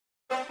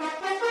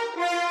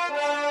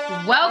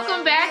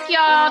Welcome back,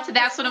 y'all, to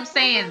That's What I'm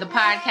Saying, the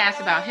podcast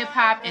about hip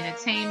hop,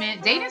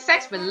 entertainment, dating,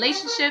 sex,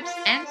 relationships,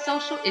 and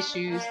social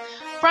issues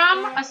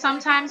from a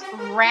sometimes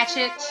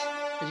ratchet,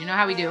 because you know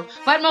how we do,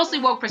 but mostly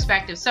woke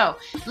perspective. So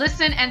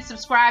listen and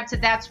subscribe to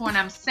That's What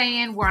I'm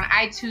Saying. We're on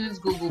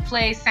iTunes, Google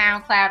Play,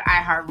 SoundCloud,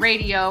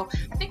 iHeartRadio.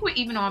 I think we're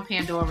even on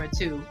Pandora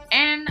too,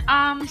 and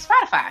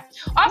Spotify.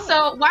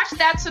 Also, watch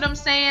That's What I'm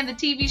Saying, the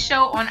TV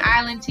show on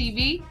Island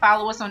TV.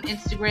 Follow us on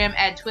Instagram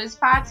at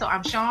TwizPod. So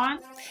I'm Sean.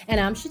 And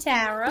I'm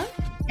Shatara.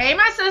 Hey,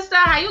 my sister.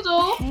 How you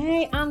doing?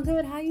 Hey, I'm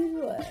good. How you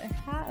doing?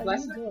 How are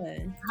you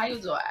doing? How you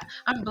doing?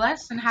 I'm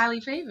blessed and highly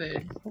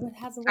favored.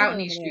 How's the weather out in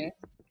these streets?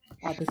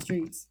 Out the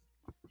streets.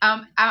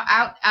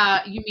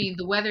 You mean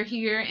the weather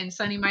here in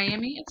sunny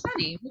Miami? It's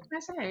sunny. What can I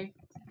say?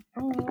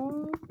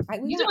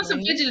 You doing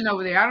some fidgeting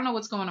over there? I don't know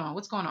what's going on.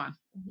 What's going on?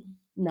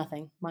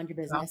 Nothing. Mind your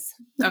business.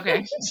 Oh,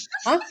 okay.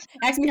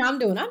 Ask me how I'm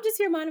doing. I'm just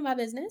here minding my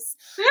business.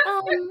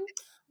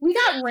 We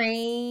got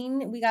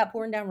rain. We got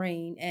pouring down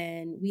rain,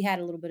 and we had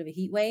a little bit of a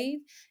heat wave.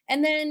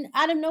 And then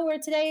out of nowhere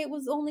today, it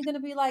was only going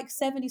to be like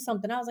 70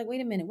 something. I was like, wait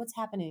a minute, what's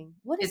happening?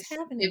 What is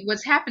happening?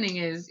 What's happening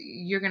is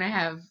you're going to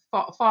have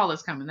fall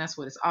is coming. That's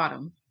what it's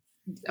autumn.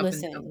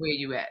 Listen, where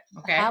you at?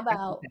 Okay. How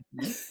about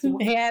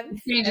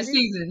change of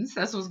seasons?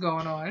 That's what's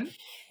going on.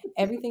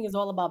 Everything is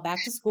all about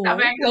back to school.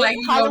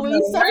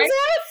 Halloween stuff is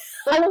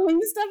out. Halloween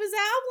stuff is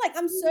out.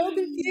 I'm so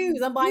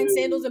confused. I'm buying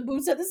sandals and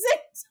boots at the same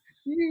time.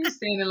 You're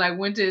saying like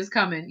winter is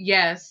coming.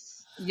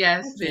 Yes,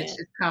 bitch,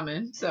 it's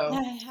coming. So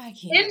I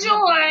can't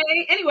enjoy.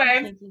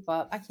 Anyway,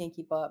 I can't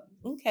keep up.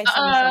 Okay,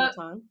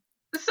 summertime.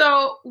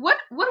 So what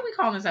are we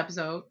calling this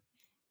episode?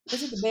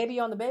 Is it the baby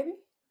on the baby?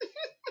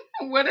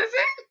 What is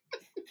it?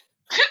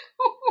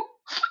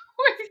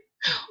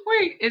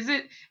 wait, is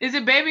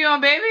it baby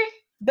on baby?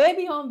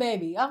 Baby on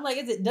baby. I'm like,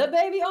 is it the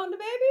baby on the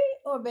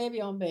baby or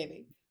baby on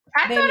baby?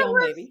 Baby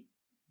on baby.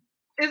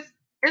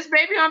 It's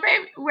baby on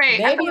baby. Wait,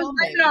 baby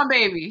on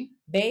baby.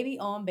 Baby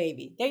on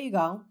baby. There you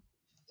go.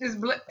 Just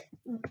blame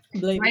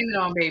it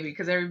on baby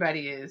because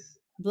everybody is.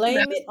 Blame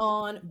it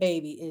on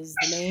baby is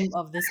the name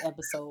of this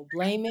episode.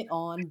 Blame it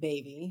on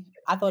baby.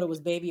 I thought it was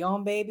baby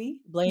on baby.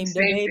 Blame the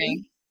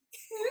baby.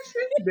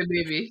 The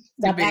baby.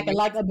 Stop acting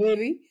like a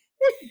baby.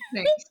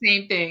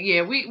 Same thing.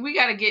 Yeah, we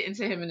got to get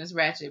into him in this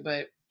ratchet,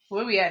 but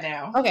where we at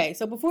now? Okay,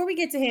 so before we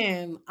get to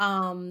him,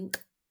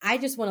 I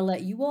just want to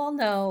let you all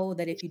know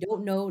that if you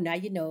don't know, now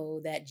you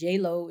know that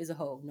J-Lo is a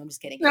hoe. No, I'm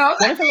just kidding. No.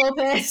 Jennifer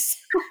Lopez.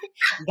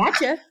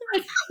 Gotcha.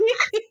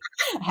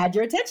 Had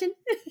your attention.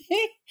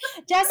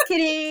 Just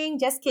kidding.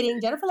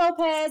 Jennifer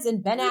Lopez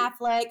and Ben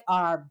Affleck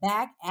are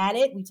back at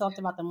it. We talked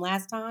about them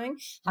last time.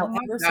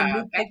 However, some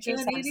new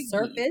pictures have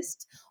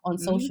surfaced on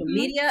social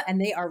media,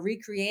 and they are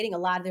recreating a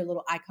lot of their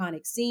little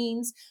iconic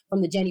scenes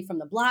from the Jenny from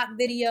the Block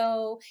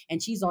video.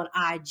 And she's on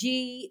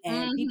IG,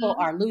 and people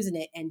are losing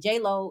it. And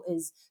J-Lo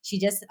she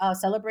just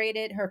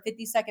celebrated her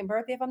 52nd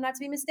birthday, if I'm not to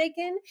be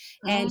mistaken.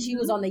 And she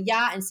was on the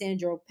yacht in San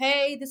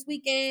Tropez this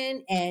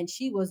weekend, and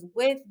she was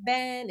with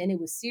Ben, and it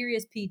was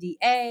serious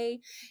PDA.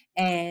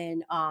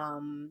 And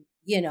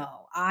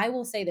I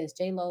will say this: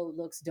 J-Lo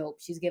looks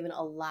dope. She's given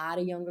a lot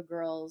of younger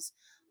girls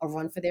a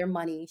run for their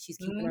money. She's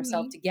keeping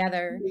herself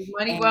together.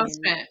 Money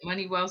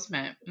well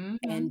spent.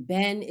 And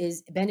Ben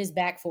is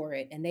back for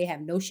it, and they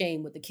have no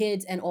shame with the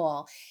kids and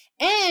all.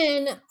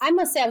 And I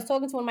must say, I was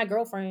talking to one of my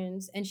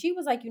girlfriends, and she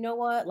was like, you know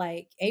what?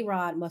 Like,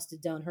 A-Rod must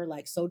have done her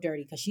like so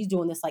dirty because she's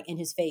doing this like in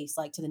his face,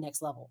 like to the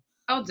next level.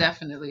 Oh,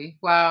 definitely.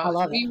 Wow. I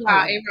love it.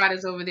 Meanwhile, A-Rod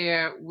is over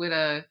there with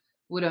a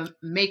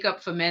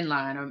makeup for men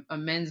line or a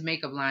men's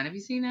makeup line. Have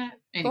you seen that?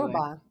 Anyway.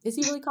 Is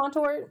he really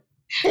contoured?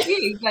 Yeah,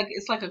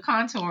 it's like a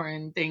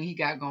contouring thing he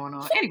got going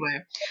on.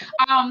 Anyway,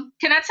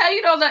 can I tell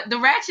you though that the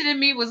ratchet in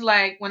me was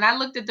like when I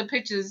looked at the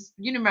pictures.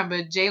 You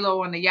remember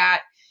J-Lo on the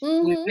yacht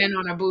with Ben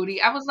on her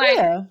booty? I was like,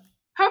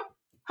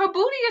 her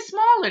booty is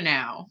smaller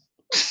now.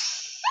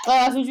 Oh,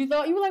 that's what you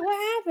thought? You were like,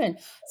 what happened?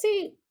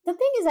 See, the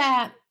thing is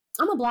that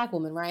I'm a Black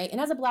woman, right?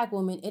 And as a Black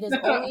woman, it has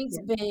always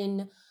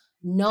been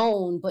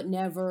known but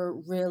never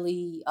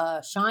really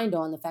shined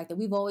on the fact that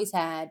we've always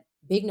had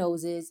big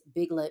noses,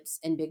 big lips,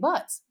 and big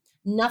butts.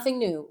 Nothing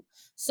new.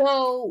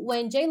 So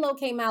when J-Lo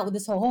came out with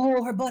this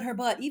whole, her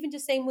butt, even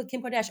just same with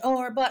Kim Kardashian,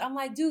 her butt, I'm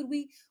like, dude,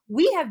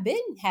 we have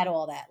had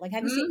all that. Like,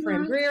 have you seen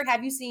Pam Grier?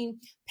 Have you seen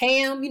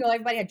Pam?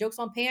 Everybody had jokes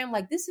on Pam.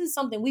 Like, this is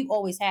something we've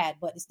always had,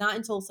 but it's not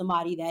until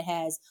somebody that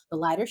has the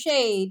lighter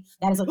shade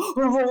that is like,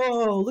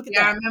 oh, look at that.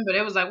 Yeah, I remember.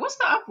 It was like, what's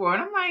the uproar?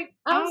 And I'm like,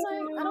 I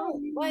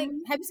don't like,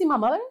 have you seen my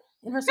mother?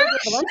 In her Sergio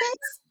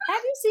Valentes?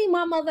 Have you seen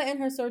my mother in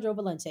her Sergio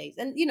Valentes?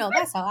 And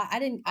that's how I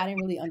didn't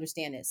really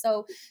understand it.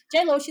 So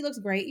J-Lo, she looks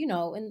great, in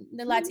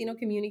the Latino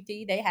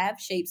community, they have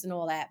shapes and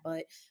all that.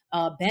 But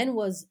Ben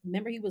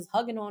remember he was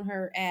hugging on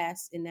her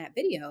ass in that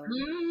video.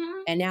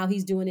 And now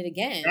he's doing it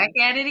again. Back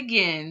at it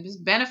again.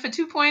 Just Benefit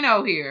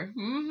 2.0 here.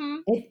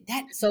 Okay,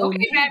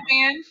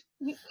 Batman.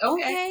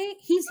 Okay.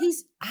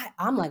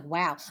 I'm like,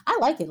 wow. I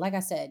like it. Like I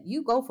said,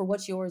 you go for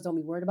what's yours. Don't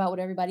be worried about what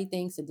everybody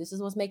thinks. And this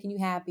is what's making you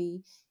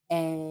happy.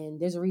 And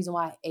there's a reason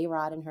why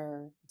A-Rod and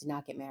her did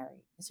not get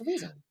married. It's a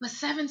reason. But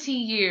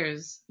 17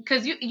 years,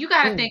 because you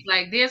got to think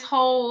like there's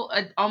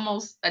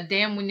almost a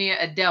damn near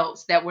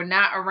adults that were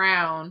not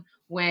around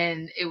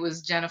when it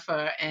was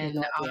Jennifer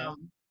and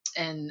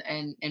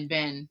and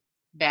Ben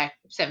back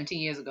 17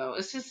 years ago.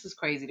 It's just is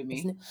crazy to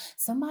me.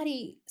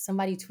 Somebody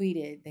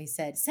tweeted, they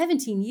said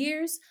 17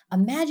 years.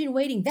 Imagine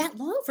waiting that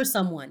long for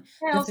someone.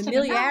 The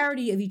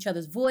familiarity of each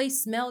other's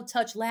voice, smell,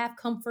 touch, laugh,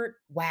 comfort.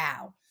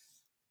 Wow.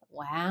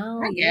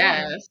 I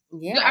guess.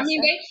 Yeah. I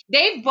mean,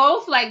 they've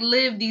both like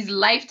lived these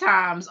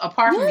lifetimes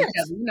apart from each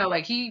other. You know,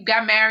 like he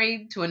got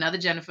married to another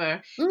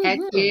Jennifer, had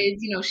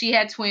kids. You know, she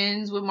had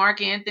twins with Mark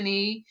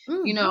Anthony.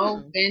 You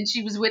know, and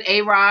she was with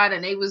A-Rod,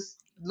 and they was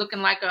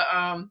looking like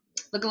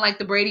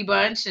the Brady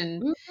Bunch.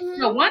 And you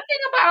know, one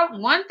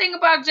thing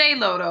about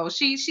J-Lo though,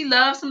 she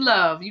loves some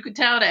love. You could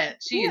tell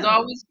that she is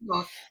always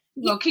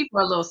gonna keep her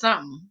a little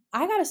something.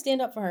 I gotta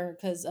stand up for her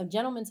because a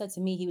gentleman said to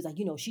me, he was like,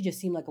 she just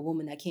seemed like a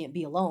woman that can't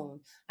be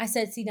alone. I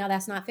said, see, now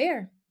that's not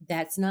fair.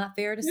 That's not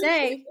fair to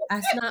say.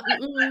 That's not.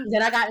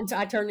 Then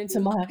I turned into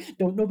my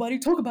don't nobody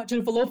talk about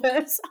Jennifer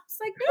Lopez. I was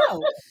like,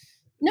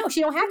 no, she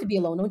don't have to be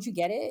alone. Don't you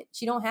get it?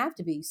 She don't have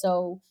to be.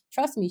 So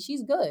trust me,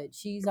 she's good.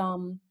 She's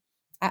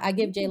I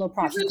give J-Lo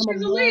props. She's a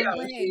leader.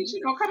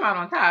 She gonna come out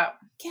on top.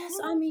 Yes,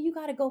 I mean, you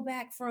got to go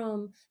back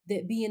from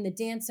being the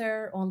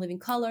dancer on Living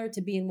Color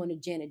to being one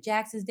of Janet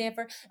Jackson's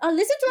dancers.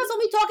 Listen to us when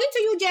we talking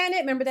to you,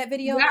 Janet. Remember that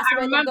video? Yeah, I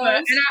remember.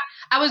 And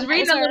I was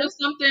reading a little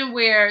something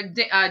where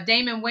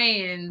Damon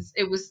Wayans,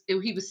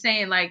 he was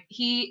saying like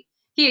he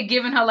had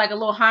given her like a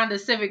little Honda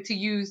Civic to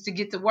use to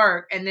get to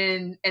work, and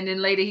then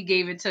later he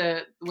gave it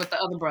with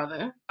the other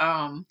brother.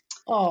 No,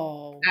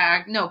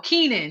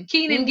 Keenan.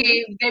 Keenan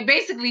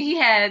he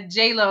had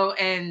J-Lo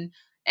and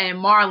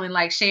Marlon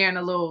like sharing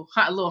a little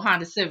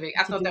Honda Civic.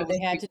 I thought that was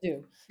they had to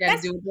do.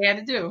 That's what they had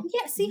to do.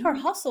 Yeah, see, her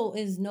hustle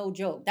is no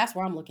joke. That's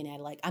where I'm looking at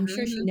it. Like, I'm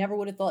sure she never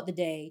would have thought the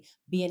day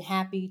being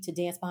happy to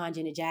dance behind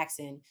Janet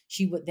Jackson,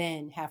 she would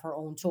then have her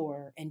own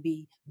tour and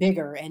be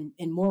bigger and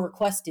more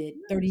requested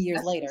 30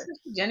 years later.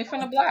 Jenny from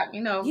the block,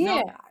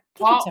 Yeah.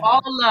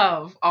 All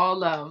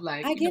love.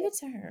 Like I give it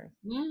to her.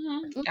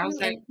 I was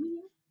like.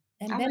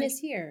 And Ben is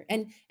here.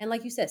 And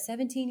like you said,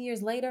 17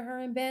 years later, her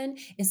and Ben,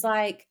 it's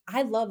like,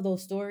 I love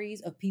those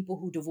stories of people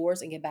who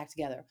divorce and get back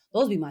together.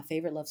 Those be my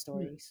favorite love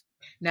stories.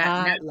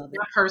 Not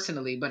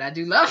personally, but I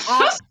do love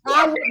that's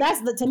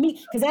to me,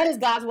 because that is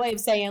God's way of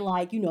saying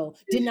like,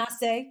 did not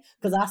say,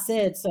 because I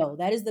said so.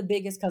 That is the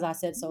biggest because I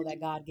said so that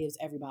God gives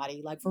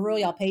everybody. Like for real,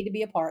 y'all paid to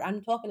be apart.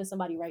 I'm talking to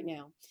somebody right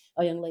now,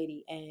 a young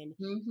lady, and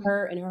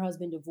her and her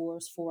husband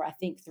divorced for, I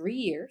think, 3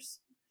 years.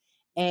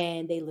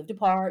 And they lived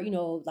apart,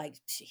 like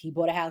he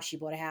bought a house, she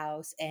bought a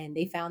house, and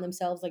they found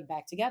themselves like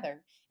back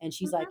together. And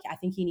she's like, I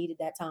think he needed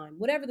that time.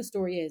 Whatever the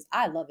story is,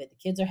 I love it. The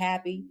kids are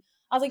happy.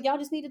 I was like, y'all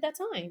just needed that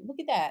time. Look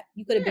at that.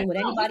 You could have been with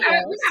anybody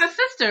else. We got a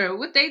sister.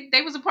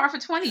 They was apart for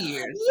 20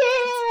 years.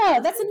 Yeah,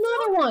 that's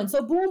another one.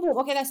 So boom, boom.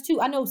 Okay, that's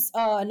two. I know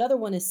another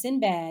one is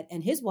Sinbad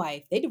and his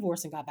wife. They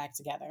divorced and got back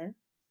together.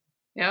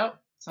 Yep.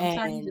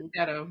 Sometimes you just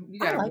gotta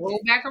roll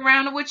back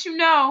around to what you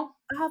know.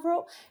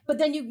 But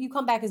then you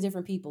come back as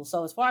different people.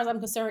 So as far as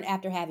I'm concerned,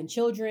 after having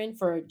children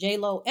for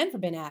J-Lo and for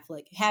Ben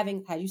Affleck,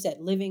 having, as you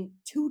said, living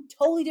two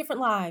totally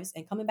different lives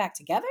and coming back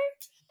together,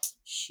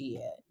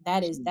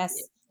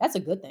 that's a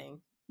good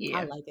thing. Yeah,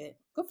 I like it.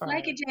 Good for her.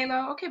 Like it,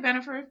 J-Lo. Okay,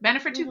 Bennifer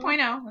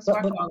 2.0.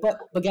 That's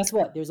but guess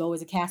what? There's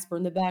always a Casper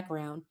in the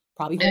background,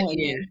 probably haunting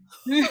you.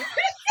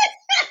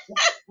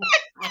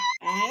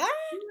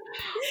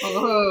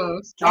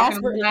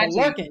 Casper is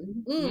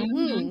working.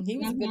 He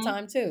was a good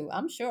time too,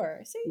 I'm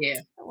sure. See,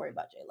 don't worry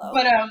about J-Lo.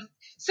 But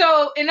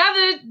so in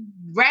other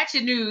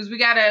ratchet news, we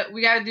gotta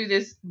do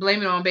this.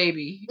 Blame it on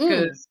baby,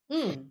 because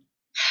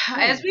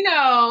as we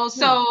know,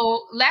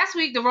 so last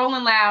week the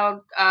Rolling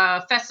Loud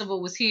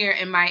festival was here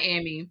in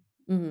Miami,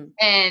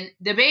 and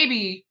the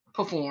baby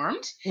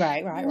performed.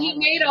 Right. He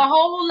made a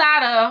whole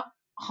lot of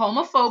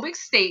homophobic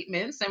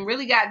statements and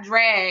really got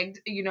dragged,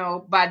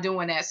 by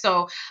doing that.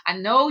 So I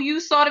know you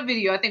saw the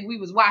video. I think we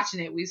was watching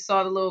it. We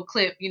saw the little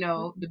clip,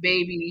 the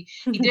baby.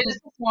 He did his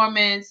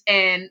performance.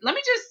 And let me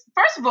just,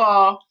 first of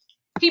all,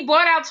 he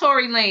brought out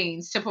Tory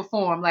Lanez to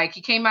perform. Like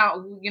he came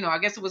out, I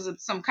guess it was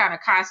some kind of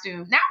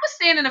costume.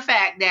 Notwithstanding the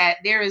fact that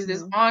there is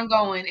this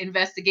ongoing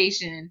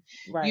investigation,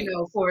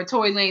 for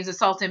Tory Lanez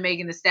assaulting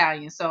Megan Thee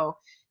Stallion. So,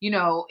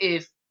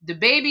 if the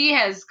baby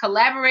has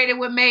collaborated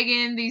with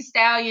Megan Thee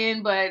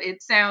Stallion, but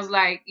it sounds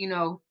like,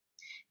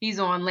 he's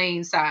on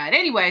Lane's side.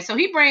 Anyway, so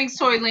he brings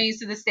Tory Lanez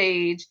to the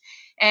stage,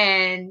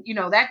 and,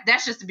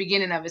 that's just the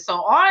beginning of it.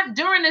 So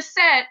during the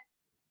set,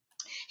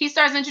 he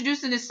starts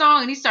introducing this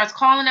song, and he starts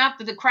calling out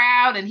to the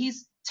crowd, and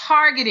he's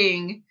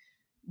targeting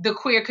the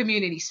queer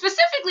community.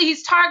 Specifically,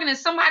 he's targeting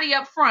somebody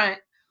up front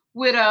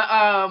with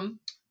a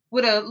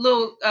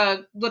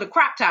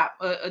crop top,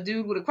 a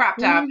dude with a crop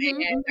top,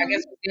 and I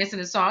guess dancing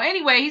the song.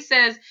 Anyway, he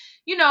says,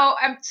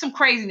 some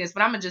craziness,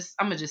 but I'm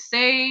gonna just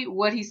say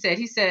what he said.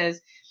 He says,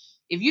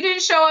 if you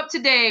didn't show up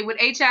today with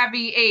HIV,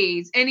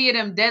 AIDS, any of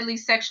them deadly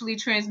sexually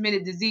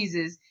transmitted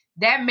diseases,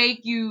 that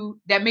make you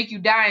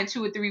die in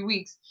 2 or 3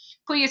 weeks.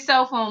 Put your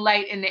cell phone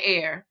light in the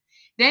air.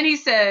 Then he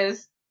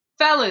says,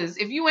 fellas,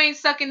 if you ain't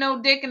sucking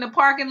no dick in the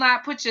parking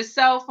lot, put your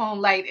cell phone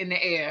light in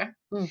the air.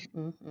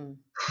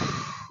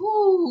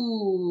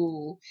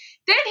 Ooh.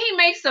 Then he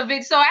makes a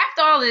video. So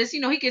after all this, he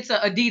gets a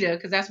Adidas,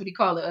 because that's what he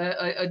called it,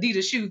 a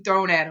Adidas shoe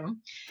thrown at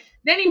him.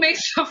 Then he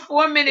makes a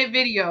 4-minute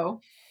video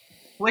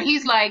where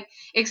he's like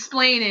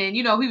explaining,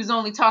 he was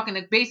only talking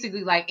to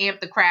basically like amp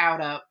the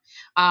crowd up.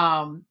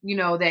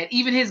 That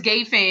even his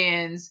gay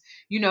fans,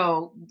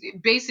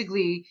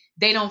 basically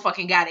they don't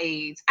fucking got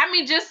AIDS. I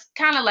mean, just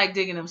kind of like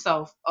digging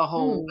himself a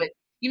hole. But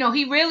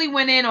he really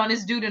went in on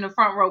this dude in the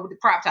front row with the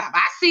crop top.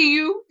 I see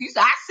you.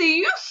 I see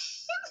you.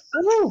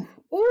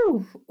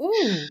 Ooh.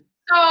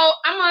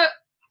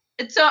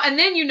 And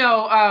then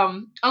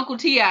Uncle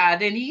T.I.,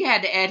 then he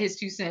had to add his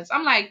 2 cents.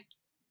 I'm like,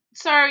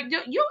 sir,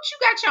 you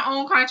got your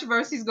own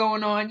controversies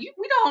going on.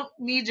 We don't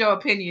need your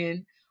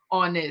opinion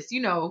on this.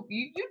 You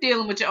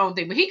dealing with your own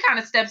thing. But he kind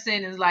of steps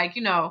in and is like,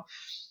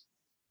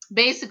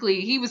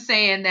 basically he was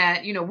saying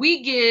that,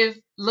 we give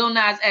Lil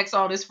Nas X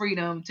all this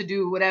freedom to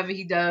do whatever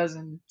he does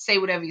and say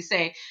whatever he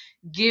say.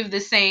 Give the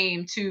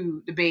same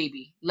to the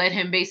baby. Let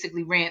him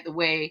basically rant the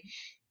way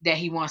that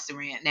he wants to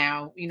rant.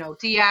 Now,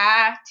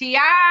 T.I.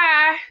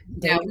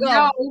 There now you we go.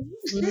 know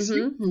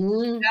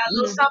got a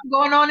little something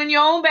going on in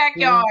your own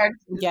backyard.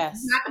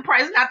 Yes.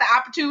 It's not the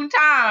opportune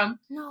time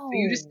for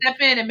you to step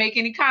in and make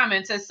any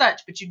comments as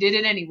such, but you did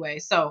it anyway.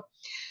 So,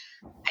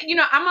 I'm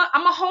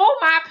a hold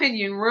my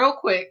opinion real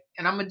quick,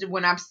 and I'm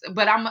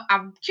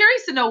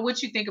curious to know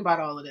what you think about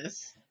all of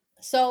this.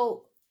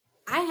 So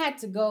I had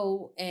to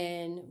go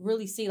and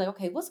really see, like,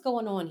 okay, what's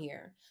going on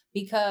here?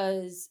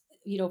 Because,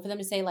 for them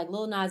to say, like,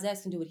 Lil Nas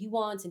X can do what he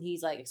wants, and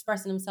he's, like,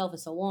 expressing himself and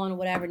so on or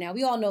whatever. Now,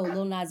 we all know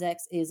Lil Nas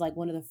X is, like,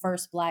 one of the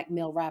first Black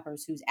male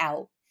rappers who's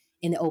out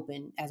in the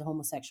open as a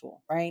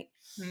homosexual, right?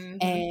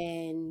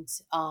 And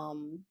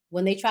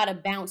when they try to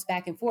bounce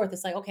back and forth,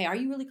 it's like, okay, are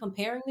you really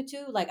comparing the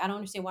two? Like, I don't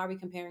understand, why are we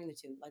comparing the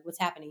two? Like, what's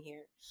happening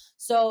here?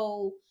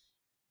 So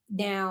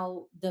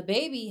now the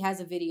baby has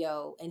a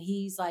video, and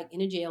he's, like,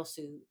 in a jail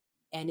suit,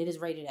 and it is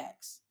rated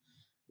X.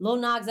 Lil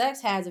Nas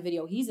X has a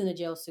video. He's in a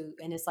jail suit,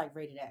 and it's, like,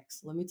 rated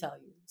X. Let me tell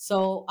you.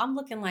 So I'm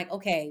looking like,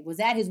 okay, was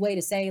that his way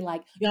to say,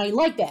 like, you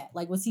like that?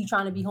 Like, was he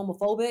trying to be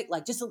homophobic?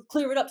 Like, just to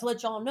clear it up to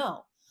let y'all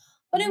know.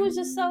 But it was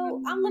just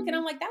so, I'm like, that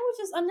was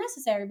just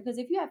unnecessary, because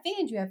if you have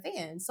fans, you have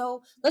fans.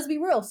 So let's be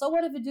real. So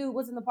what if a dude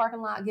was in the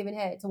parking lot giving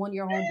head to one of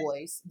your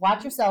homeboys?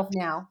 Watch yourself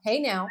now. Hey,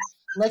 now,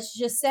 let's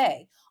just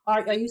say,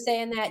 are you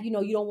saying that, you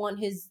don't want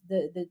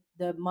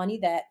the money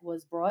that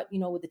was brought,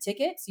 with the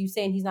tickets? You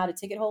saying he's not a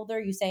ticket holder?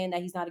 You saying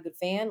that he's not a good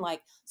fan?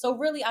 Like, so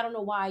really, I don't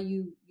know why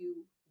you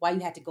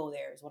had to go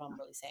there, is what I'm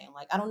really saying.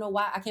 Like, I don't know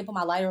why I can't put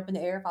my lighter up in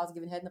the air if I was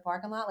giving head in the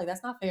parking lot. Like,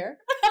 that's not fair.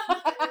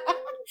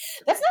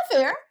 That's not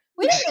fair.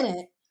 Wait a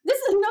minute. This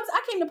is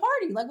I came to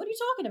party. Like, what are you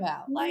talking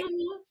about? Like,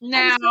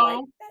 now like,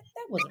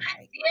 that wasn't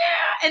right.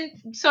 Yeah,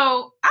 and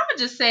so I'm gonna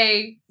just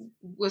say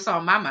what's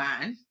on my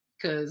mind,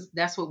 because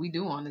that's what we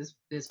do on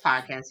this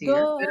podcast here.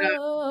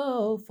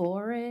 Go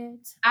for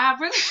it. I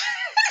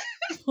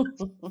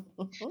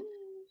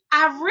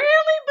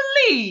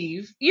really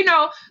believe,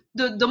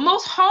 the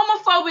most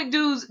homophobic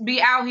dudes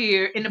be out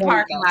here in the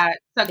parking lot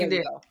sucking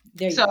dick.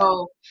 There you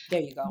go.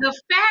 The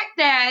fact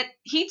that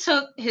he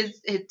took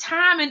his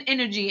time and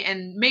energy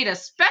and made a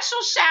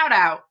special shout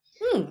out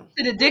to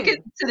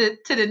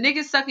the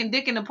niggas sucking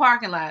dick in the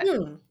parking lot,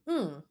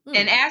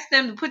 and asked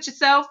them to put your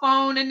cell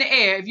phone in the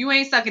air if you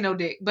ain't sucking no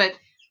dick. But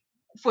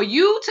for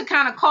you to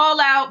kind of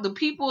call out the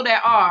people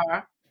that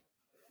are,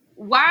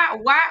 why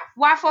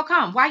for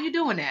come? Why are you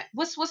doing that?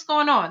 What's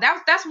going on?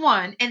 That's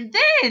one. And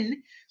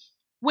then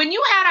when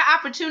you had an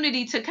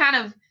opportunity to kind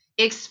of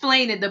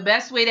explain it the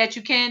best way that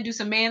you can, do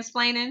some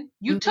mansplaining,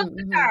 you took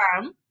the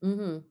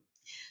time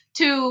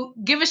to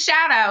give a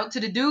shout out to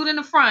the dude in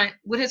the front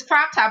with his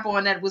crop top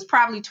on that was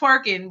probably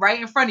twerking right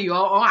in front of you.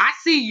 Oh, I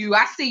see you.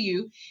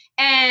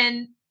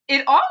 And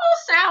it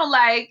almost sounded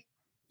like,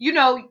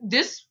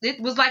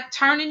 it was like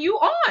turning you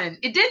on.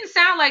 It didn't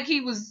sound like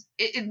he was,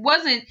 it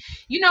wasn't,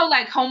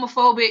 like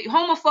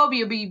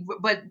homophobia be,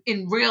 but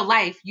in real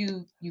life,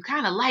 you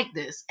kind of like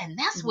this. And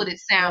that's what it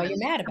sounded. Why are you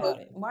mad about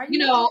it? Why are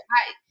you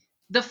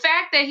the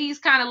fact that he's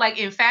kind of like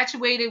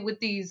infatuated with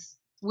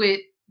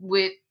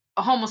with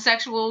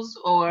homosexuals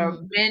or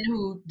men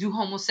who do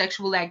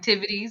homosexual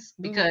activities,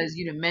 because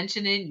you didn't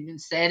mention it, you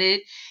didn't said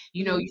it,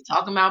 you're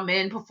talking about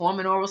men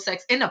performing oral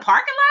sex in the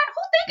parking lot.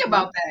 Who think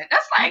about that?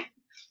 That's like,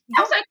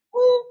 I was like,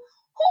 who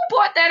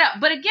brought that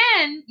up? But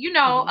again,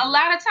 a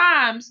lot of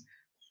times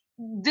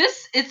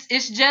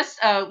it's just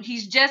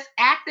he's just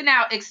acting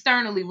out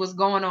externally what's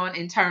going on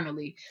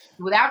internally,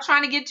 without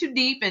trying to get too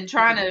deep and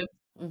trying to,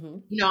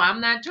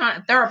 I'm not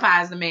trying to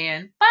therapize the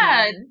man,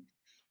 but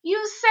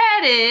you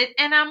said it,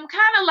 and I'm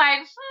kind of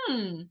like,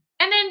 And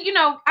then,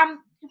 I'm,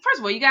 first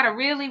of all, you got to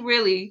really,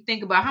 really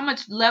think about how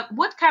much,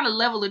 what kind of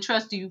level of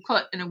trust do you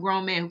put in a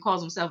grown man who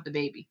calls himself the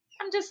baby?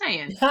 I'm just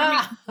saying.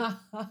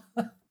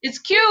 It's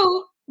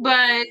cute,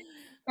 but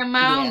Come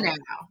on Yeah. now.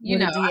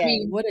 What a I DA.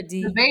 mean, What a the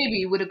D.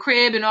 baby with a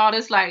crib and all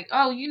this, like,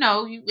 oh,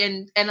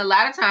 and a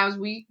lot of times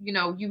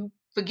you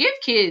forgive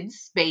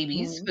kids,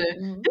 babies for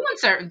Mm-hmm. doing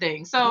certain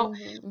things. So Mm-hmm.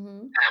 I'm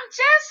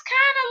just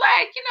kind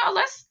of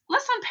like,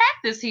 let's unpack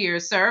this here,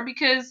 sir,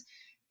 because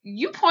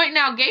you pointing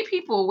out gay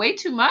people way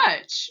too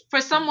much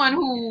for someone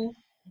who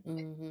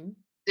Mm-hmm.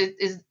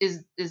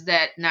 is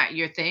that not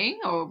your thing,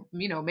 or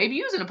maybe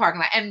using the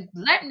parking lot and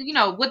letting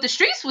what the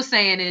streets was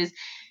saying is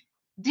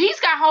he's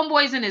got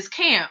homeboys in his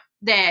camp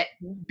that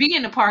be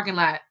in the parking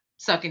lot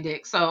sucking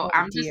dick. So Oh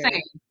I'm just saying,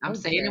 dear. I'm Oh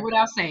saying it dear.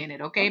 without saying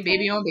it, okay? Okay.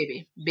 Baby on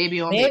baby, baby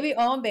on baby. Baby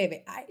on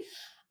baby. I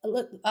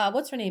look.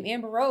 What's her name?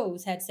 Amber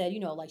Rose had said,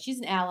 like she's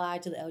an ally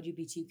to the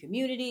LGBT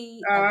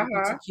community, Uh-huh.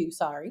 LGBTQ.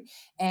 Sorry,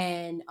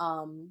 and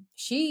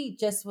she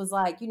just was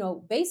like,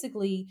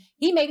 basically,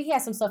 maybe he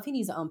has some stuff he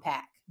needs to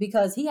unpack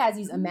because he has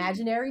these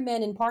imaginary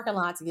men in parking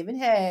lots giving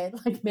head.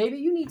 Like maybe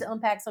you need to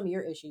unpack some of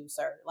your issues,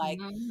 sir. Like,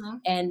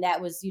 and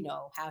that was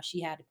how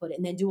she had to put it.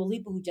 And then Dua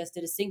Lipa, who just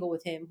did a single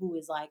with him, who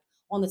is like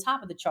on the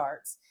top of the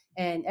charts.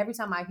 And every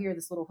time I hear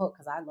this little hook,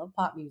 because I love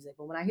pop music,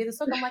 but when I hear this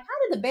hook, I'm like,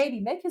 how did the baby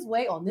make his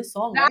way on this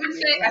song No, right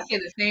here? I Like, say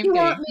the same you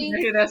thing. want I me?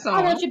 hear that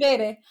I want song. you,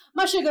 baby.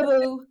 My sugar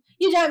boo.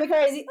 You drive me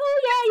crazy.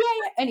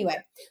 Oh, yeah. Anyway,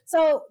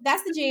 so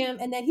that's the jam.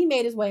 And then he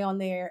made his way on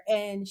there.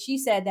 And she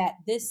said that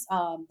this,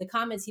 the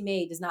comments he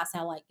made does not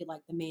sound like the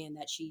man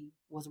that she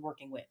was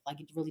working with. Like,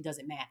 it really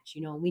doesn't match.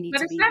 We need But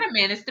to it's be. not a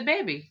man, it's the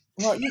baby.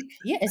 Well,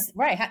 yeah, it's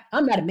right.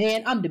 I'm not a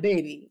man. I'm the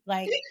baby.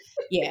 Like,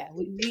 yeah,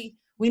 we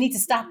need to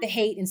stop the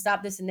hate and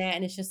stop this and that.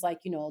 And it's just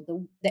like,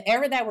 the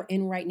era that we're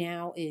in right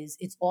now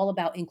it's all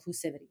about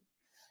inclusivity.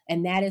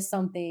 And that is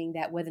something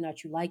that whether or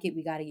not you like it,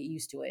 we got to get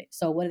used to it.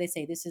 So what do they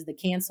say? This is the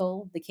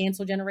cancel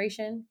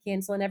generation,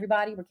 canceling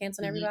everybody. We're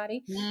canceling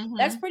everybody.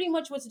 That's pretty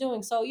much what's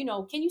doing. So,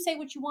 can you say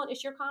what you want?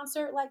 It's your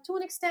concert. Like to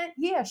an extent,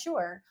 yeah,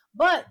 sure.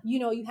 But,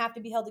 you have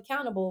to be held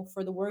accountable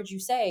for the words you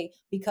say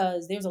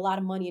because there's a lot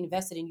of money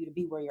invested in you to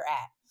be where you're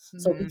at.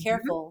 So be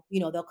careful.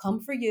 They'll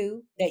come for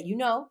you that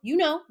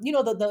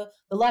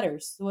the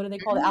letters. What do they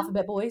call the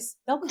alphabet boys?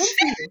 They'll come for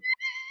you.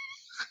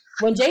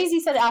 When Jay-Z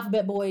said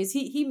Alphabet Boys,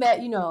 he met,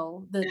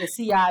 the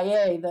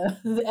CIA, the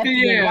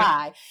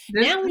FDNY.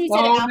 This now when he a said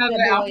whole Alphabet nother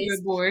Boys,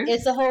 Alphabet Boys.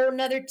 it's a whole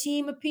nother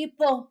team of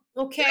people.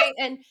 Okay.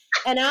 And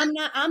I'm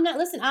not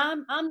listen,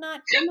 I'm not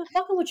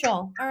fucking with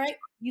y'all. All right.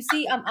 You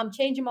see, I'm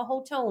changing my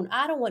whole tone.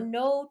 I don't want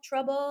no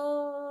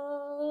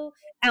trouble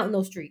out in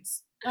those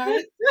streets. All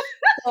right.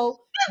 So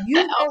you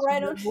go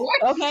right on.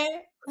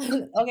 Okay.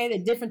 Okay, the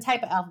different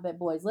type of alphabet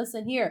boys.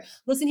 Listen here,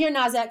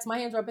 Nas X. My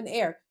hands are up in the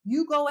air.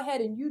 You go ahead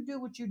and you do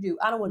what you do.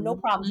 I don't want no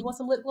problems. You want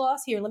some lip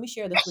gloss? Here, let me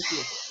share this with you.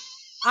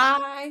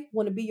 I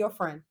want to be your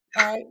friend.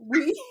 All right,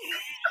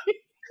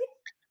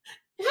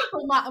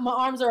 my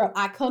arms are up.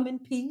 I come in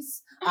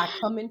peace. Can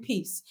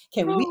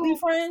we be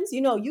friends?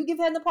 You give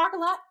head in the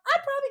parking lot. I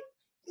probably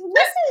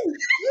listen.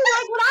 You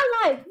like what I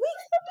like.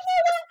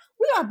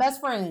 We are best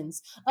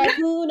friends.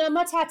 Hakuna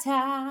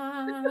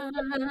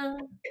Matata.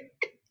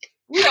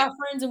 We are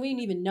friends and we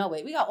didn't even know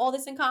it. We got all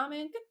this in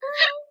common.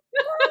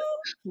 Girl,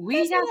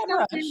 we got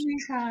something in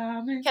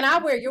common. Can I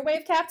wear your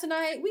wave cap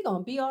tonight? We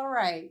gonna be all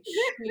right.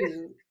 Shoot.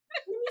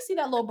 Let me see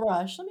that little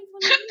brush. Let me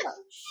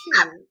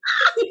shoot.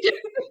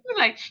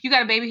 Like, you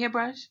got a baby hair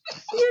brush?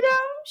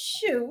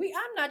 Shoot.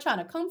 I'm not trying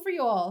to come for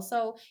you all.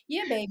 So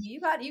yeah, baby, you're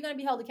gonna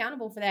be held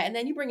accountable for that. And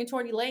then you bring in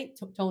Tory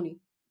Lanez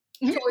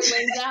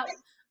out,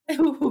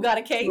 who got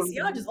a case.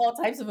 Y'all just all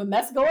types of a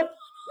mess going on.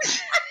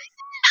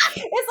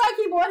 It's like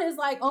he brought his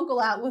uncle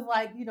out with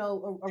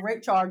a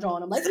rape charge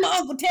on him. Like, it's my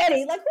Uncle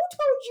Teddy. Like, who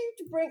told you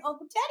to bring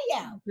Uncle Teddy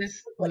out?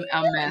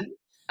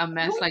 A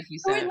mess, like you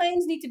said. Tory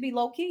Lanez need to be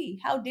low key.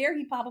 How dare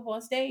he pop up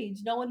on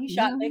stage knowing he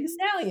shot Megan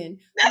Stallion?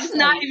 That's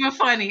not even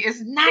funny.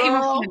 It's not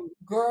even funny.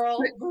 Girl,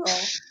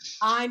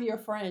 I'm your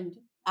friend.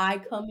 I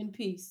come in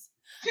peace.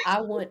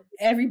 I want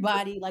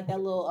everybody, like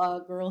that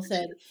little girl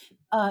said,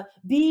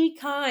 be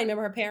kind.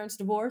 Remember her parents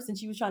divorced and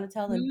she was trying to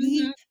tell them,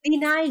 be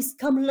nice,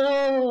 come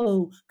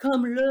low.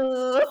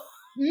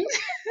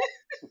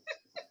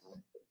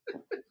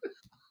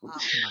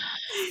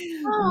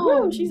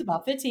 She's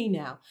about 15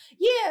 now.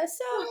 Yeah,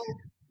 so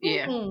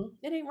it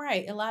ain't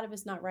right. A lot of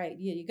it's not right.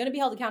 Yeah, you're gonna be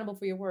held accountable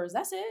for your words.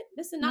 That's it.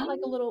 This is not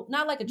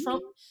not like a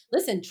Trump.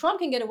 Listen, Trump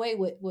can get away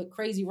with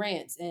crazy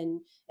rants and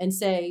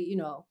say,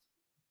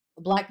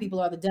 Black people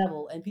are the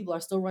devil, and people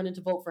are still running to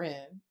vote for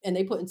him, and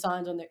they putting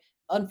signs on there.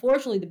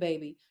 Unfortunately, the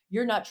baby,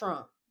 you're not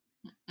Trump.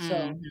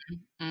 So,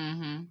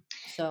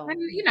 so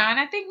and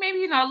I think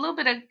maybe a little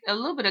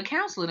bit of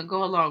counseling will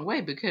go a long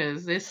way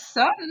because there's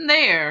something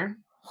there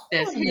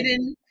that's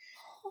hidden,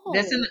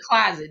 that's in the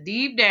closet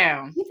deep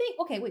down. You think?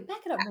 Okay, wait,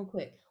 back it up real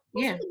quick.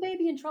 Wasn't the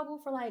baby in trouble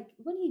for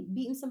when he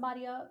beating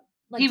somebody up?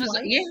 Like he was,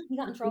 twice? He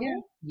got in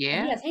trouble. Yeah.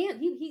 And he has hands.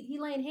 He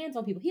laying hands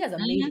on people. He has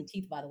amazing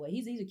teeth, by the way.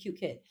 He's a cute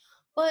kid.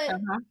 But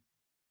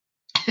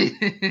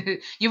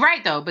you're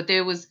right though. But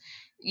there was,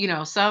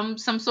 some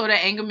sort of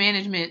anger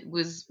management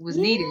was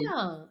needed in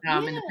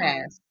the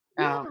past.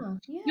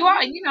 You are,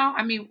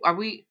 I mean, are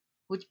we?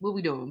 What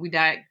we doing? We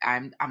died.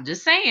 I'm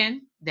just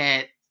saying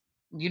that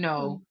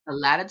a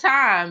lot of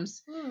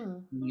times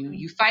Mm-hmm.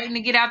 you fighting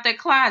to get out that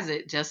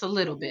closet just a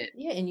little bit.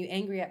 Yeah, and you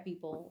angry at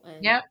people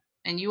and Yep.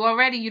 And you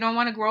don't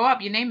want to grow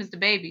up. Your name is the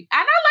baby. And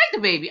I like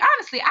the baby.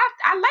 Honestly,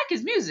 I like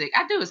his music.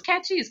 I do. It's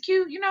catchy. It's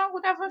cute.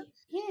 Whatever.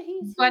 yeah,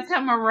 But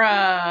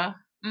Tamara.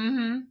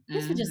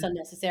 this was just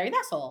unnecessary.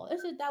 That's all.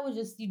 That was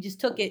just you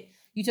took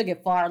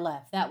it far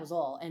left. That was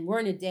all. And we're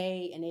in a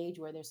day and age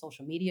where there's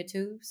social media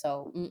too.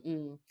 So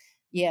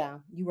yeah,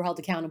 you were held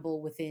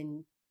accountable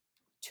within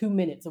 2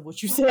 minutes of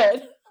what you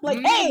said.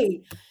 Like,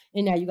 hey,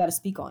 and now you got to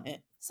speak on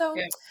it. So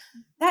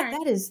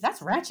that's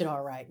ratchet,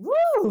 all right.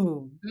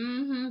 Woo.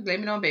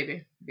 Blame it on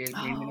baby. Blame it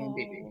on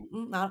baby.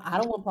 I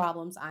don't want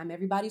problems. I'm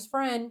everybody's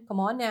friend. Come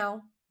on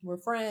now, we're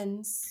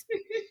friends.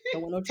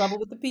 Don't want no trouble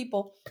with the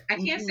people. I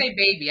can't say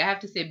baby. I have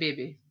to say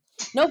baby.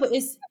 No, but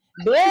it's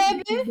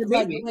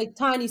baby. Like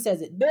Tiny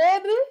says it,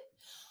 baby.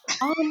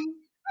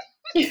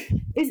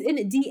 Is in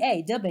it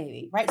DA, the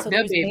baby, right? So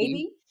there's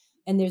baby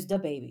and there's the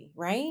baby,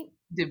 right?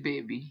 The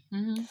baby.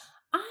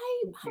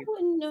 I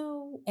wouldn't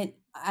know, and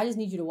I just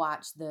need you to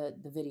watch the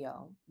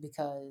video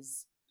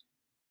because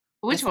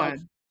which one? Like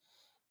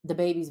the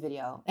baby's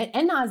video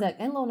and Nas X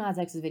and Lil Nas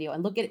X's video,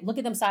 and look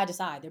at them side to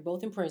side. They're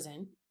both in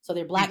prison, so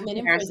they're black men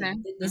in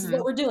prison. This is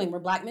what we're doing. We're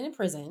black men in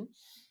prison,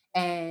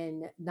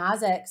 and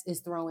Nas X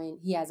is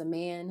he has a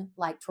man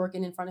like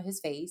twerking in front of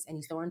his face, and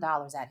he's throwing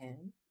dollars at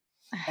him,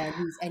 and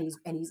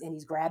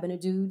he's grabbing a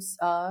dude's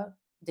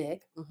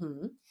dick.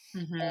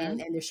 And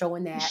they're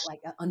showing that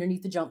like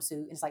underneath the jumpsuit,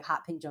 and it's like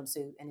hot pink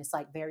jumpsuit, and it's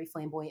like very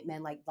flamboyant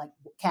men like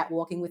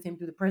catwalking with him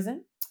through the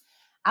prison.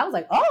 I was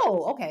like,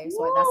 oh, okay.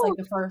 So that's like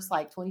the first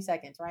like 20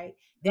 seconds, right?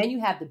 Then you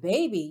have the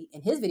baby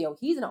in his video.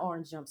 He's in an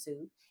orange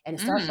jumpsuit, and it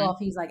starts off,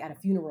 he's like at a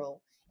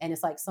funeral, and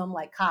it's like some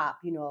like cop,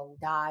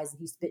 dies, and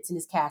he spits in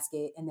his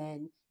casket, and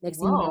then next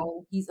thing you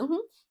know,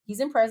 he's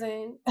in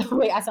prison.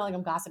 Wait, I sound like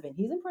I'm gossiping.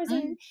 He's in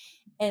prison,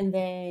 and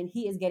then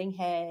he is getting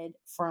head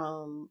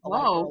from a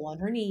white girl on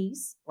her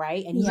knees,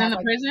 right? And he's in the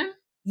prison?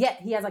 Yeah,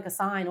 he has like a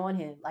sign on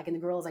him, like, and the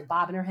girl is like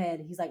bobbing her head,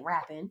 and he's like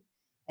rapping.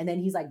 And then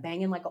he's like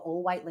banging like an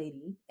old white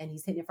lady, and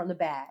he's hitting it from the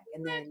back.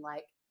 And then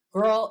like,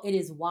 girl, it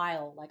is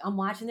wild. Like I'm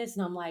watching this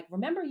and I'm like,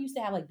 remember you used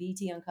to have like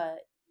BT Uncut?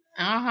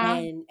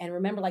 And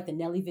remember like the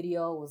Nelly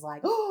video was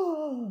like,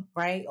 oh,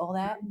 right? All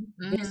that.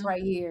 This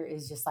right here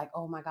is just like,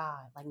 oh my God,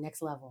 like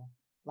next level.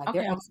 Like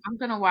okay, I'm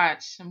gonna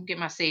watch. I'm gonna get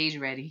my sage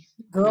ready.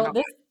 Girl,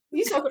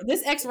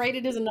 this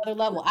X-rated is another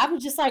level. I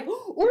was just like,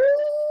 ooh,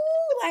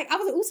 like I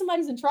was like, ooh,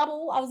 somebody's in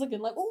trouble. I was looking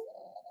like, ooh.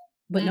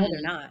 But no,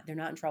 they're not. They're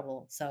not in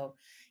trouble. So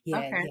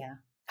yeah.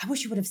 I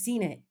wish you would have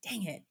seen it.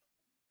 Dang it.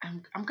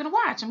 I'm gonna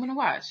watch.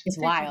 It's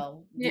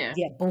wild. Yeah,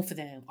 both of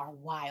them are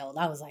wild.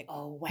 I was like,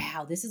 oh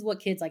wow, this is what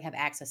kids like have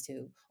access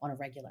to on a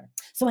regular.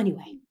 So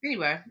anyway,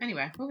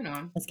 moving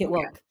on. Let's get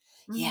woke.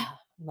 Yeah,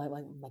 like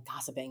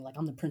gossiping. Like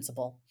I'm the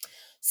principal.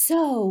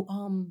 So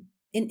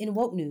in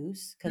woke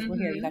news, because we're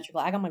here, you got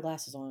I got my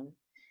glasses on.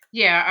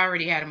 Yeah, I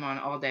already had them on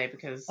all day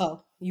because.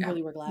 Oh, you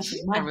really wear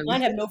glasses.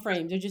 Mine have no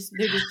frame. They're just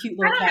cute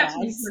little cat eyes. I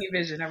don't have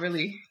vision. I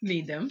really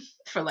need them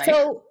for life.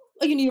 So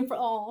you need them for.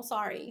 Oh,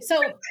 sorry.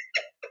 So.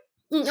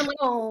 I'm like,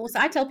 oh, so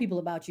I tell people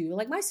about you.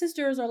 Like my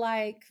sisters are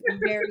like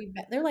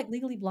they're like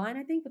legally blind,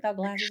 I think, without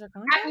glasses or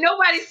contacts.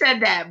 Nobody said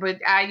that, but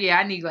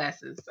I need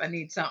glasses. I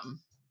need some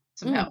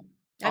help.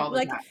 I'm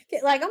like,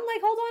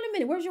 hold on a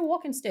minute. Where's your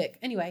walking stick?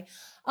 Anyway,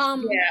 yeah,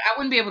 I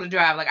wouldn't be able to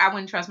drive. Like I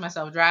wouldn't trust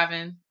myself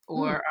driving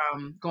or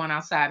going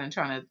outside and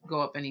trying to go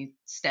up any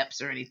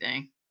steps or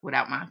anything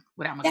without my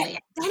glasses.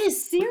 That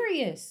is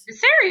serious.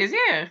 It's serious,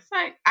 yeah. It's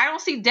like I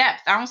don't see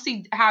depth. I don't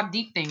see how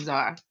deep things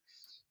are.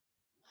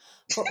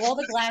 For all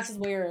the glasses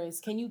wearers,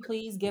 can you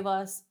please give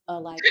us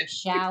a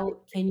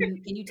shout? Can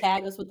you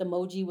tag us with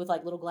emoji with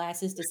like little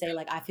glasses to say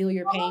like I feel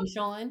your pain,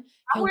 Sean?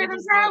 I wear them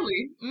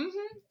proudly.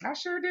 I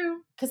sure do.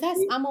 Because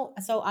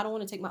so I don't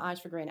want to take my eyes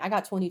for granted. I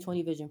got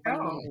 20/20 vision,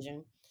 funny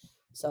vision.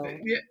 So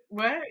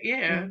what?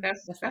 Yeah,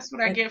 that's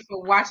what I get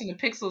for watching the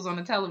pixels on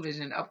the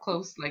television up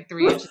close, like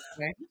 3 inches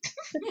away.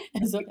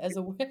 as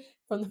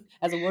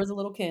a words of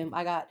Little Kim,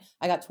 I got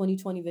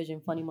 20/20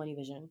 vision, funny money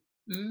vision.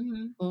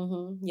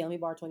 Yeah, let me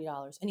borrow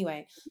 $20.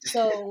 Anyway,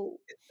 so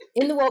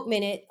in the woke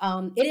minute,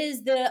 it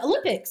is the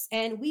Olympics,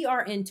 and we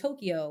are in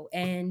Tokyo,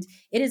 and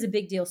it is a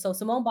big deal. So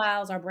Simone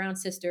Biles, our brown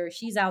sister,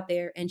 she's out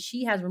there, and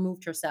she has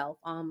removed herself.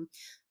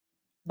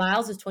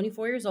 Biles is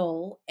 24 years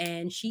old,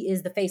 and she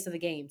is the face of the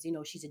games.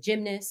 She's a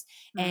gymnast,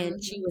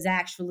 and she was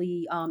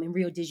actually in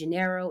Rio de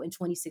Janeiro in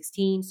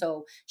 2016.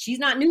 So she's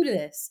not new to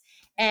this.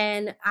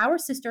 And our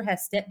sister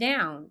has stepped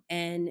down,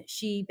 and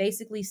she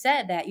basically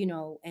said that,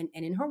 and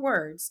in her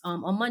words,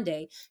 on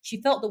Monday,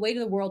 she felt the weight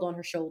of the world on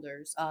her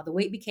shoulders. The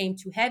weight became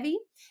too heavy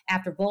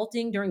after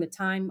vaulting during the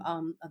time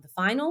of the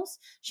finals.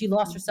 She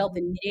lost herself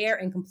in midair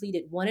and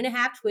completed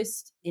 1.5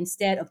 twists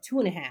instead of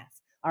 2.5.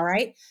 All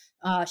right.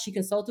 She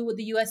consulted with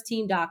the U.S.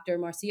 team doctor,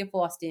 Marcia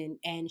Faustin,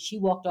 and she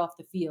walked off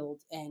the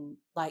field, and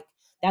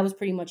that was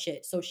pretty much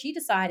it. So she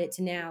decided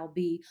to now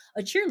be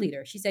a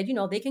cheerleader. She said,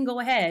 they can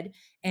go ahead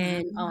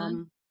and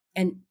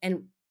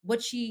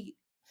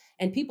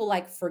And people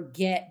like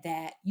forget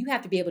that you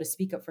have to be able to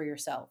speak up for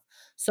yourself.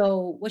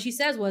 So what she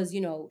says was,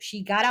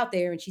 she got out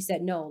there and she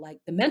said, no, like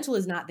the mental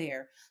is not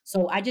there.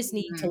 So I just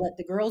need to Mhm. let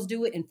the girls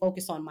do it and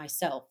focus on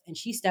myself. And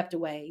she stepped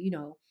away,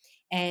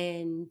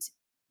 and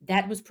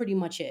that was pretty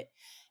much it.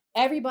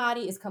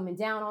 Everybody is coming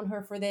down on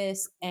her for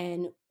this.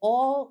 And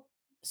all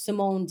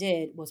Simone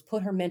did was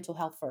put her mental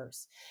health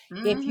first.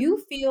 If Mhm. you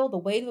feel the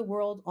weight of the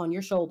world on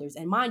your shoulders,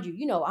 and mind you,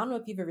 I don't know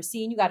if you've ever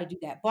seen, you got to do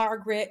that bar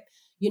grip,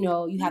 you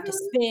have to Mhm.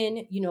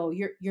 spin,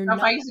 you're Stuff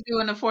I not. used to do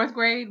in the 4th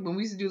grade when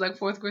we used to do like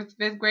 4th grade,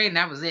 5th grade, and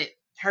that was it.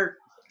 Hurt.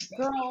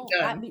 Girl,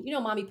 Done.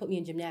 mommy put me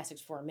in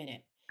gymnastics for a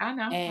minute. I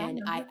know. I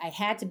And I, remember. I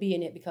had to be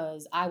in it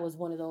because I was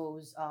one of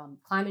those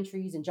climbing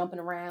trees and jumping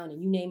around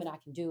and you name it, I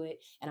can do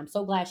it. And I'm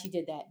so glad she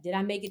did that. Did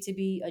I make it to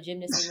be a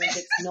gymnast in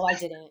Olympics? No, I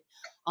didn't.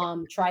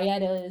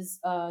 Trietta's,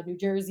 New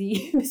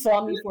Jersey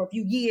saw me for a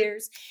few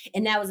years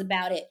and that was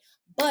about it.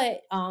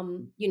 But,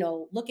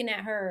 looking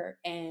at her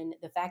and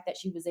the fact that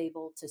she was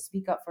able to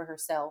speak up for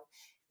herself,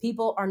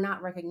 people are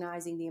not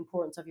recognizing the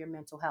importance of your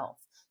mental health.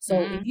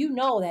 So if Mhm. you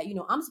know that,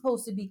 I'm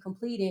supposed to be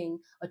completing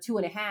a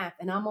 2.5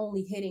 and I'm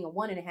only hitting a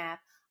 1.5,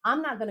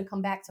 I'm not going to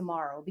come back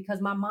tomorrow because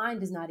my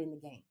mind is not in the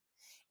game.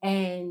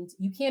 And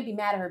you can't be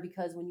mad at her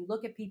because when you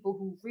look at people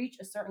who reach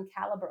a certain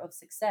caliber of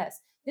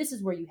success, this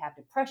is where you have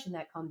depression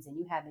that comes in,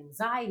 you have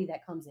anxiety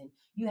that comes in,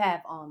 you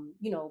have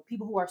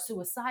people who are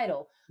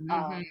suicidal,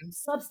 Mhm.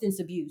 substance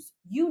abuse,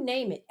 you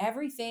name it.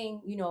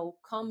 Everything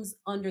comes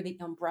under the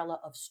umbrella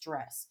of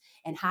stress.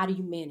 And how do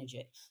you manage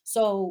it?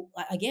 So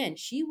again,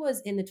 she was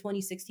in the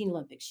 2016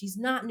 Olympics. She's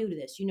not new to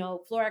this.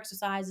 Floor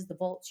exercises, the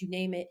vaults, you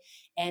name it.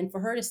 And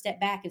for her to step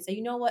back and say,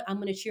 you know what, I'm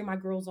going to cheer my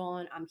girls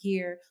on. I'm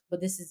here,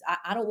 but this is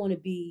I don't want to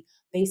be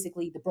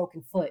basically the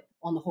broken foot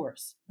on the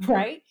horse,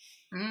 right?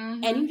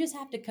 And you Mhm. just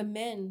have to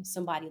commend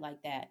somebody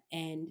like that.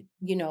 And,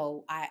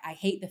 I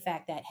hate the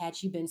fact that had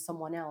she been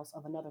someone else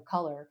of another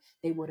color,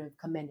 they would have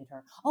commended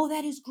her. Oh,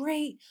 that is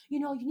great. You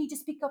need to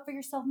speak up for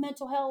yourself,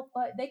 mental health.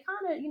 But they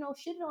kind of,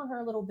 shitted on her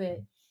a little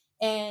bit.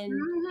 And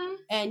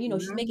Mhm.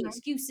 she's making Mhm.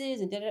 excuses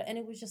and and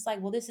it was just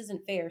like, well, this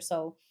isn't fair.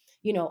 So,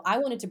 I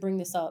wanted to bring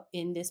this up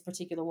in this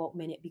particular woke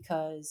minute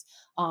because,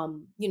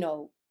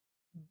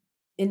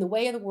 in the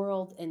way of the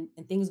world and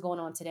things going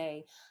on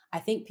today, I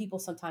think people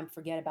sometimes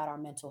forget about our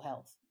mental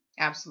health.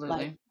 Like,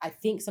 Absolutely. I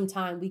think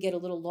sometimes we get a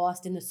little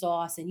lost in the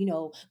sauce and,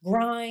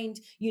 grind,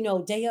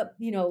 day up,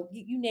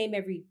 you name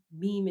every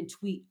meme and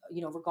tweet,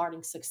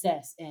 regarding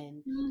success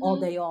and all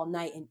Mhm. day, all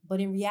night.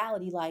 But in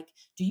reality, like,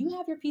 do you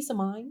have your peace of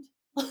mind?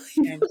 Like,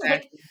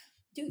 Exactly.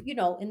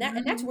 and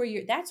that's Mhm.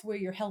 where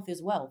your health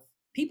is wealth.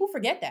 People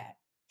forget that.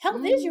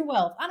 Health is your Mhm.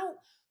 wealth.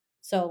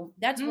 So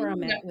that's where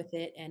I'm Mhm. at with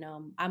it, and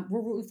we're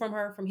rooting from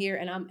her from here,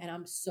 and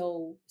I'm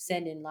so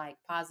sending like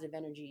positive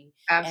energy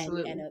and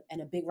Absolutely.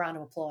 a big round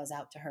of applause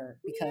out to her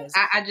because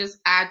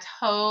I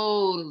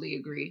totally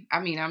agree. I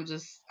mean, I'm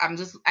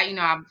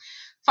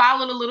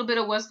followed a little bit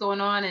of what's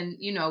going on, and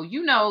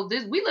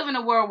this. We live in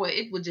a world where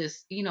it would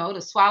just,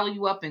 it'll swallow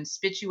you up and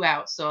spit you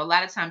out. So a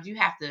lot of times you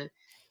have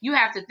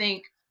to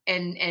think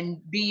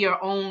and be your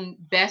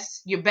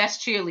best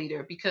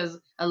cheerleader, because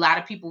a lot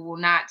of people will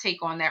not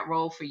take on that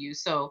role for you.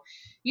 So,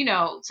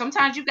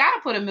 sometimes you got to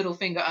put a middle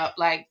finger up,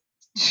 like,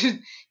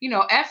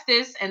 F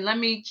this, and let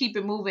me keep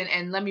it moving,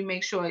 and let me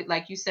make sure,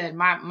 like you said,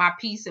 my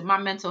peace and my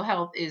mental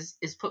health is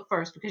put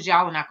first, because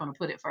y'all are not going to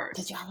put it because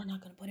first. y'all are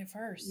not going to put it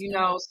first.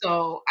 No.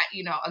 So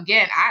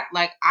again,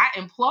 I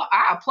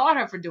applaud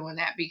her for doing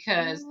that,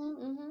 because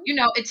Hmm. Hmm.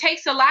 it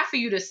takes a lot for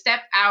you to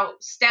step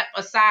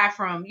aside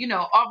from,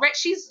 already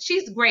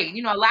she's great.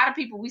 A lot of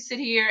people, we sit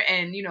here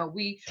and,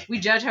 we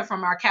judge her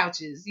from our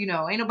couches. Ain't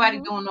nobody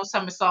Hmm. doing no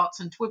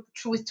somersaults and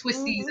twisties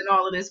Hmm. and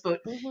all of this,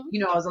 but, Hmm.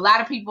 there's a lot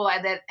of people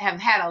that have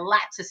had a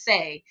lot to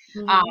say,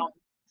 um, Hmm.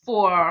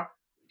 for,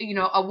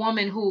 a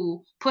woman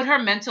who put her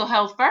mental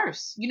health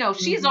first.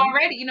 She's Hmm.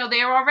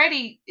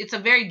 already, it's a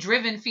very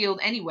driven field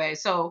anyway.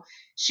 So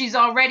she's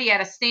already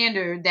at a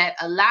standard that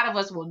a lot of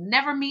us will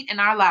never meet in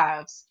our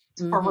lives.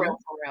 For real,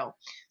 Hmm. for real.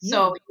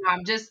 So,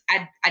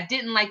 Yeah. I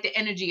didn't like the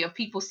energy of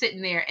people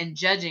sitting there and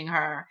judging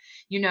her,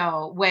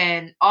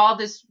 when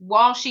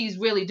while she's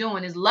really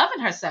doing is loving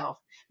herself,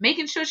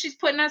 making sure she's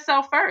putting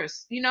herself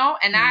first, and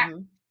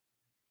Hmm.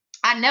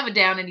 I never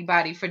down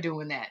anybody for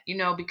doing that,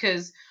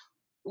 because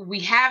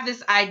we have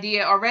this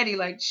idea already,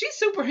 like, she's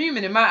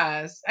superhuman in my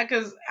eyes,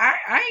 because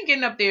I ain't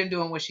getting up there and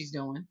doing what she's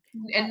doing,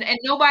 and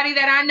nobody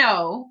that I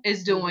know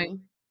is doing Hmm.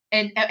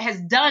 and has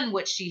done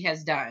what she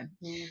has done.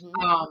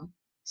 Hmm. um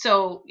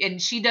so,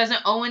 and she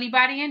doesn't owe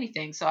anybody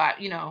anything. So,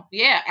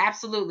 yeah,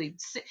 absolutely.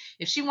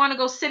 If she want to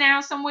go sit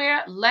down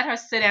somewhere, let her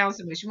sit down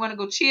somewhere. She want to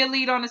go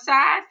cheerlead on the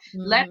side,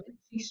 let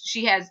Hmm.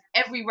 she has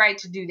every right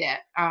to do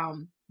that.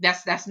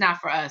 That's not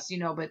for us,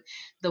 but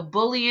the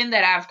bullying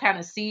that I've kind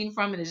of seen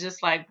from it is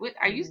just like, what,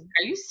 are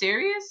you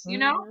serious?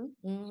 Mhm,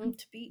 mhm.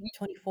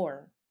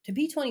 To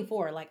be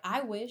 24, like,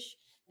 I wish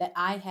that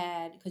I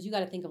had, because you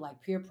gotta think of,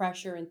 like, peer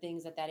pressure and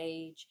things at that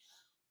age.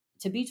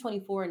 To be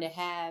 24 and to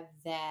have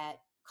that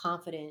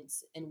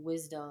confidence and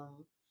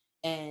wisdom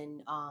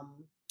and,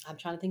 I'm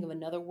trying to think of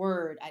another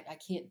word. I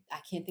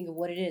can't think of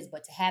what it is,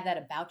 but to have that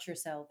about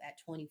yourself at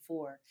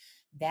 24,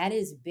 that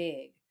is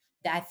big.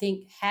 I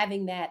think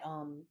having that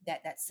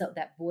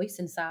voice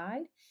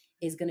inside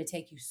is going to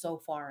take you so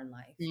far in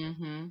life.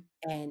 Mm-hmm.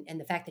 And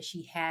the fact that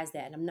she has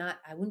that, and I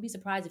wouldn't be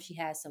surprised if she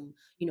has some,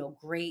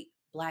 great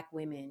Black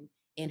women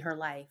in her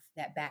life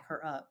that back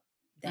her up,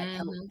 that Mm-hmm.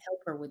 help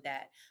her with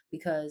that.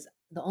 Because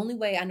the only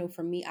way I know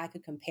for me I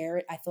could compare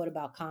it, I thought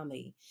about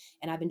comedy,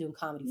 and I've been doing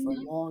comedy for a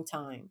Mm-hmm. long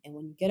time. And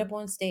when you get up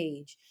on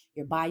stage,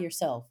 you're by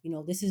yourself.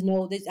 This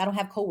I don't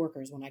have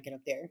coworkers when I get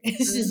up there.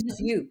 It's just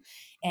Mm-hmm. you.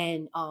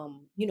 And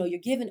you're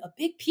given a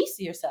big piece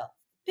of yourself,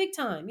 big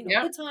time,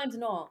 Yep. good times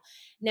and all.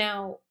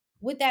 Now,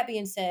 with that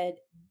being said,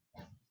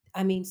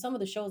 I mean, some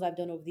of the shows I've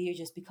done over the years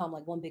just become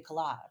like one big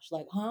collage.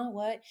 Like, huh,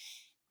 what?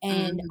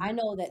 And Mm-hmm. I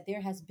know that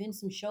there has been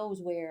some shows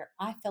where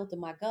I felt in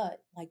my gut,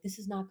 like, this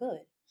is not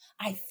good.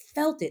 I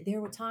felt it. There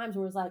were times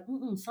where it's like,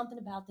 something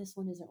about this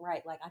one isn't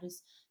right. Like, I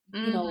just,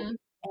 Mm-hmm.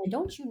 and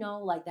don't you know,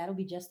 like, that'll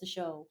be just the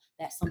show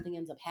that something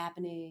ends up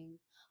happening.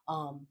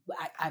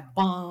 I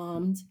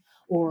bombed,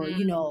 or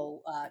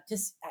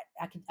just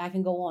I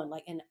can go on,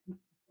 like, and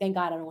thank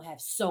God I don't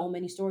have so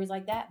many stories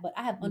like that, but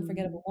I have Mm-hmm.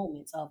 unforgettable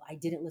moments of I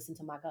didn't listen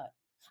to my gut.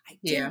 I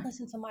Yeah. didn't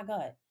listen to my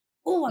gut.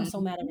 Oh, I'm so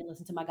mad I Mm-hmm. didn't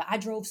listen to my gut. I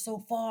drove so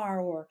far,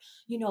 or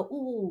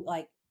ooh,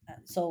 like,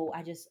 so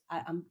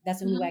I'm that's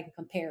the only way I can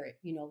compare it,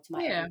 to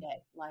my Yeah.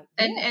 everyday. Like,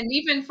 yeah. And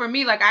even for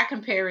me, like I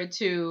compare it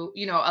to,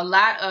 a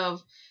lot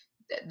of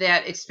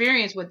that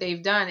experience, what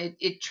they've done,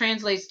 it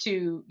translates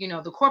to,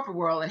 the corporate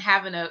world and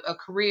having a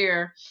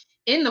career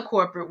in the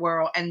corporate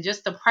world, and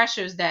just the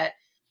pressures that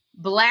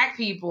Black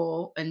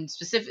people, and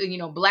specifically,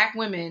 Black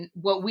women,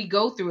 what we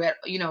go through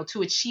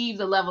to achieve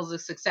the levels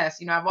of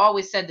success. I've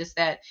always said this,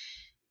 that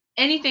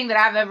anything that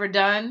I've ever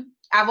done,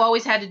 I've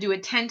always had to do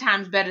it 10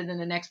 times better than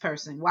the next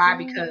person. Why?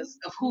 Mhm. Because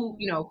of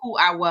Mhm. who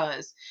I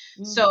was.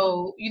 Mhm.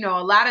 So,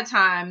 a lot of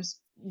times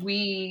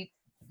we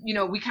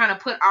kind of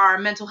put our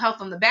mental health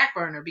on the back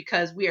burner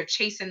because we are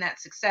chasing that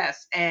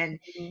success, and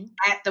Mhm.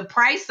 at the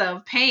price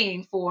of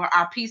paying for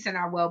our peace and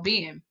our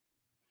well-being.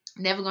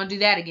 Never gonna do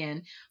that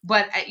again.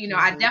 But I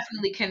Mhm.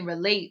 definitely can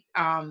relate.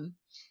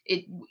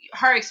 It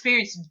Her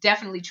experience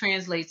definitely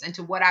translates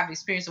into what I've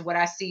experienced and what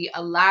I see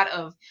a lot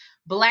of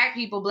Black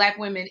people, Black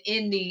women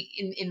in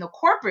the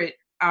corporate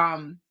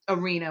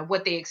arena,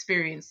 what they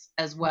experience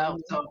as well.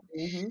 Mhm. So,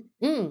 Mhm.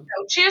 Mm.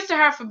 cheers to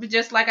her for,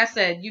 just like I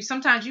said, you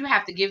sometimes you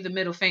have to give the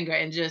middle finger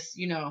and just,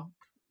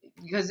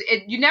 because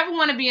you never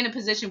want to be in a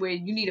position where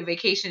you need a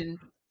vacation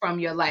from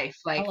your life.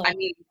 Like, Hello. I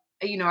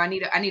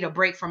need a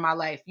break from my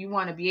life. You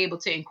want to be able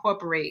to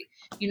incorporate,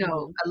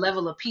 Mhm. a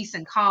level of peace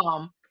and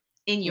calm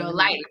in your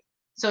life, Mhm.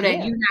 so that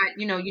Yeah.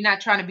 you're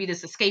not trying to be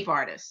this escape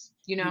artist,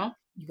 you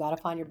you got to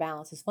find your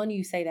balance. It's funny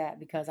you say that,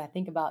 because I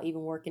think about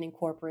even working in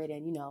corporate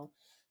and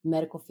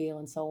medical field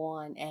and so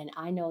on, and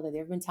I know that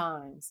there have been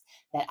times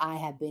that I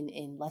have been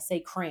in, let's say,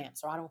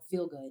 cramps, or I don't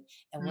feel good,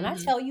 and when I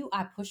Mhm. tell you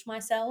I push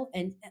myself,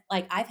 and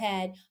like, I've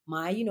had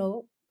my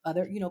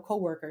other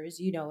coworkers,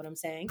 you know what I'm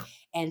saying,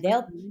 and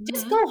they'll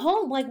just Mhm. go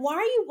home. Like, why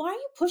are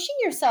you pushing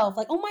yourself?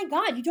 Like, oh my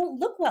God, you don't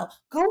look well,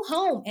 go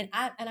home. And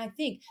I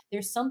think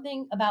there's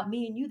something about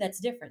me and you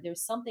that's different.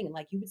 There's something,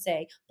 like you would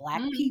say,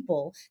 Black Mhm.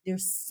 people,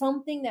 there's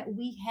something that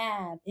we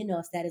have in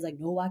us that is like,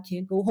 no, I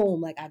can't go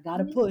home, like, I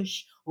gotta Mhm.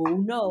 push. Oh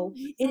no,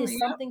 Mhm. it is Yep.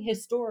 something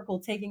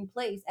historical taking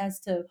place as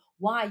to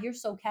why you're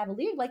so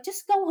cavalier, like,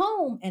 just go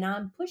home. And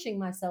I'm pushing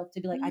myself to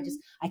be like, Mhm.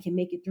 I can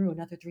make it through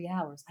another 3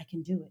 hours, I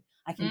can do it,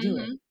 I can do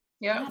it. Mhm.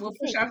 And I Yeah, have to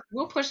push think, our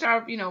we'll push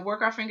our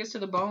work our fingers to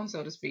the bone,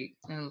 so to speak,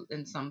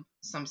 in some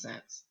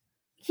sense.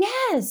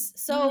 yes. Mhm.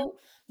 So,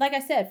 like I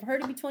said, for her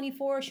to be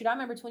 24, should I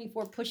remember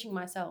 24 pushing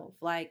myself?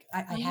 Like,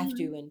 I have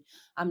to, Mhm. and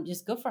I'm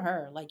just good for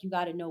her. Like, you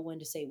got to know when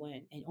to say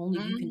when, and only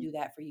you can Mhm. do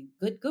that for you.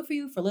 Good for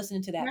you for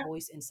listening to that Yep.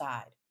 voice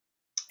inside.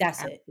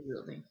 That's it.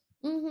 Absolutely.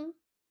 Hmm.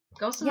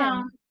 Go Yeah.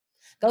 Simone.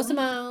 Go Mhm.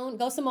 Simone.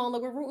 Go Simone.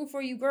 Look, we're rooting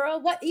for you, girl.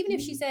 What? Even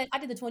if she Mhm. said, I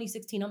did the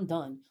 2016, I'm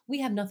done.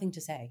 We have nothing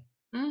to say.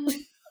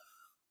 Mhm.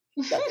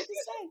 Nothing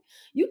to say.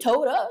 You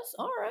told us.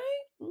 All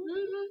right. Mhm.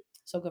 Mhm.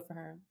 So good for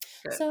her.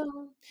 Good.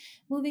 So,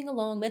 moving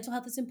along, mental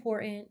health is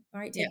important. All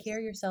right, take care Yes.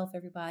 of yourself,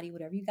 everybody.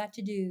 Whatever you got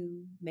to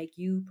do, make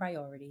you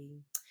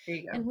priority. There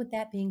you go. And with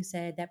that being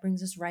said, that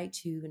brings us right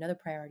to another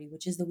priority,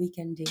 which is the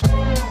weekend date.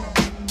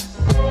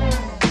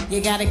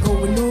 You got it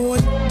going on.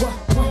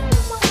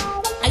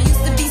 I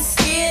used to be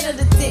scared of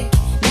the dick.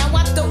 Now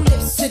I throw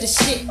lips to the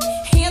shit.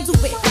 Handle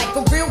it like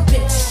a real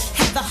bitch.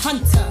 Have the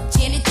hunter,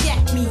 Janet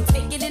Jack me,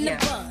 take it in the Yeah.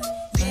 bud.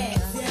 Yeah,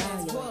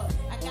 that's what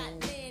I got.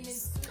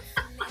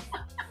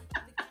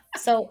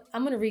 So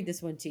I'm gonna read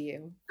this one to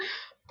you.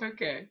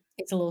 Okay.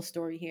 It's a little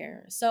story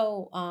here.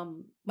 So,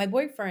 my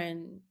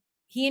boyfriend,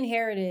 he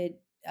inherited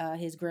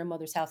his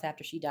grandmother's house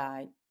after she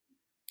died,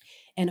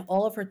 and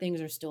all of her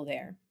things are still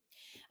there.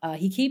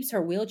 He keeps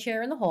her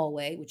wheelchair in the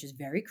hallway, which is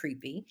very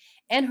creepy,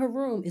 and her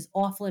room is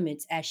off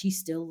limits as she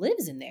still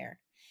lives in there.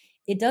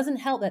 It doesn't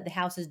help that the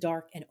house is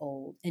dark and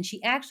old, and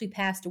she actually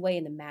passed away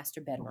in the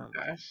master Oh bedroom.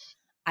 gosh.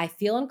 I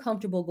feel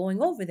uncomfortable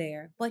going over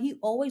there, but he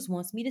always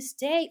wants me to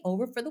stay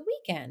over for the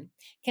weekend.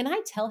 Can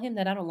I tell him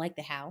that I don't like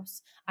the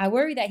house? I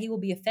worry that he will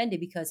be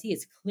offended because he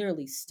is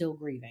clearly still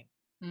grieving.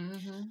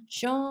 Mm-hmm.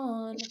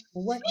 Sean,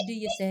 what do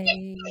you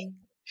say?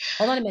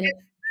 Hold on a minute.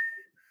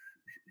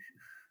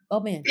 Oh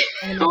man,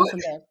 I get my whistle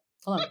there.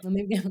 Hold on, let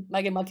me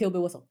get my Kill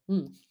Bill whistle.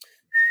 You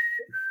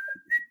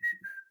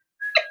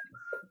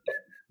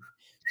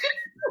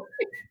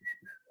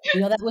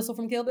know that whistle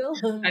from Kill Bill?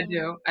 I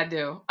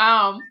do.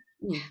 Mm.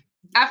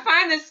 I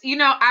find this,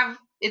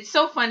 it's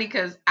so funny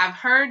because I've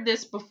heard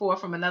this before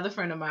from another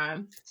friend of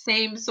mine.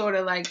 Same sort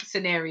of like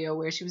scenario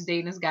where she was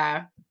dating this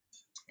guy,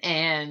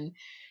 and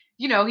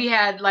he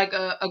had like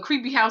a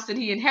creepy house that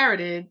he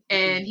inherited,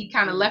 and he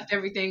kind of left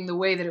everything the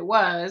way that it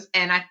was.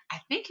 And I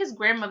think his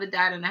grandmother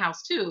died in the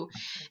house too.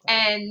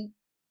 Okay. And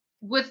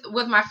with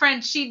my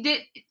friend, she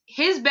did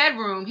his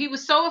bedroom. He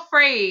was so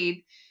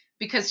afraid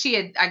because she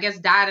had, I guess,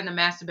 died in the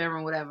master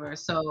bedroom, whatever.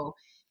 So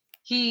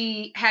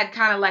he had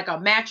kind of like a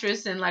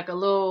mattress and like a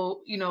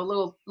little,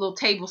 little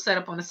table set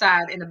up on the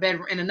side in the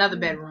bedroom, in another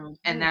bedroom,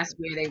 and that's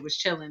where they was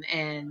chilling.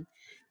 And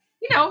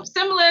the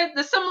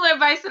similar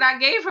advice that I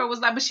gave her was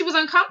like, but she was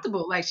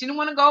uncomfortable. Like she didn't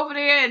want to go over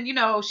there, and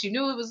she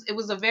knew it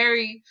was a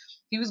very,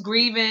 he was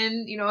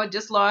grieving. Had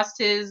just lost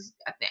his,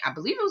 I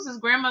believe it was his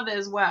grandmother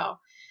as well.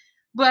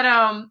 But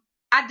I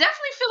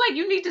definitely feel like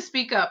you need to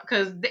speak up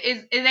because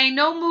it ain't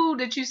no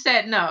mood that you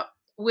setting up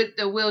with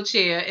the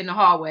wheelchair in the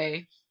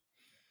hallway.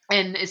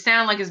 And it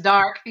sounds like it's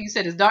dark. You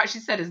said it's dark. She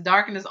said it's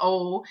dark and it's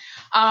old.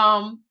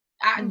 You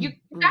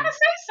gotta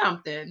say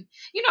something,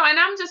 and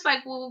I'm just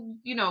like, well,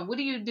 what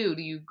do? Do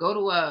you go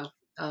to a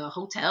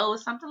hotel or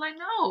something? Like,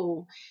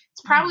 no,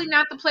 it's probably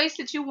not the place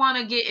that you want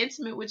to get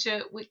intimate with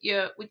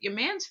your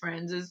man's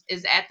friends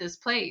is at this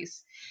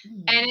place.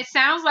 And it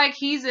sounds like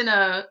he's in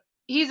a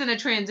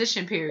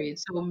transition period.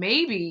 So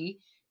maybe,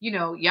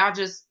 y'all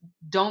just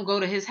don't go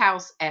to his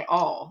house at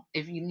all.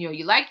 If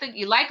you like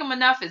him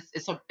enough,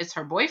 it's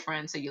her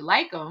boyfriend, so you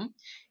like him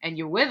and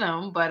you're with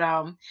him. But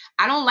I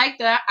don't like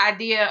the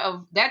idea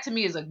of that. To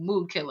me is a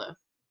mood killer.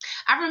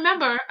 I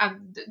remember,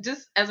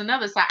 just as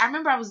another side, I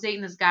remember I was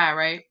dating this guy,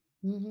 right?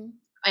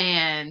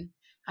 And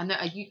I know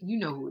you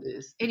know who it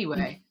is.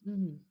 Anyway,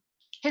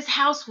 his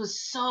house was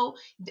so,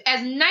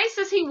 as nice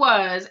as he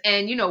was,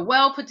 and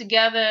well put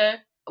together.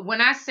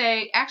 When I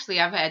say, actually,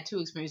 I've had two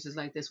experiences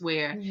like this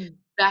where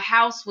the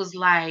house was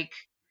like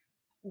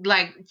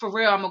for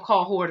real. I'm gonna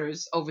call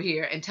hoarders over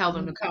here and tell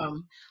them to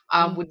come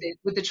with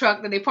the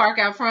truck that they park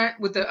out front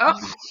with the and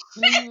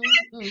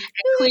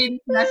clean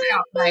the mess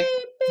out. Like,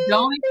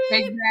 don't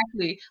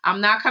exactly.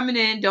 I'm not coming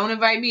in. Don't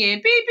invite me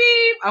in. Beep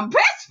beep. I'm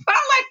best.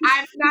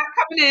 I'm not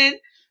coming in.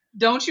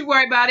 Don't you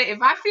worry about it.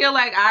 If I feel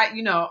like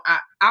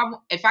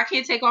if I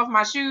can't take off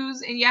my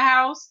shoes in your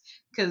house,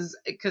 because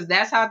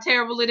that's how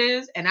terrible it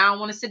is, and I don't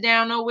want to sit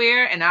down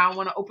nowhere, and I don't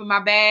want to open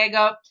my bag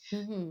up.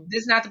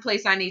 This is not the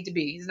place I need to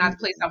be. It's not the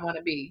place I want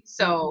to be.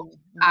 So,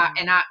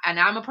 and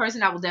I'm a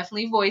person, I will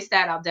definitely voice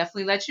that. I'll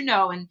definitely let you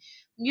know. And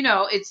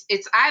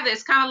it's either,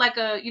 it's kind of like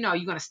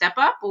you're gonna step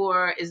up,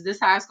 or is this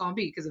how it's gonna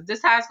be? Because if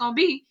this how it's gonna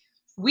be,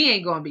 we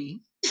ain't gonna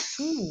be.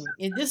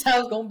 If this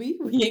how it's gonna be,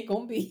 we ain't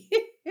gonna be.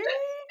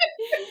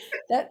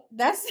 That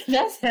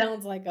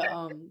sounds like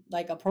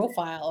a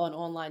profile on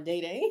online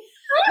dating.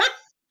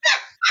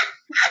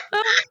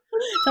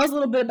 Tell us a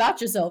little bit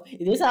about yourself.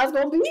 Is this how it's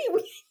gonna be?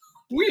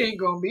 We ain't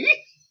gonna be.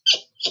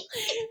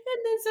 And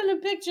then send a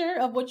picture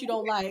of what you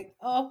don't like.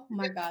 Oh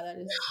my god, that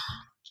is.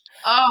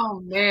 Oh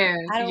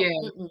man, I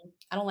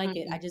don't like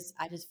it. I just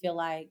feel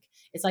like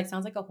it's like,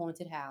 sounds like a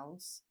haunted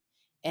house,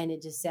 and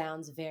it just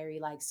sounds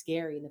very like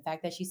scary. And the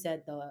fact that she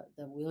said the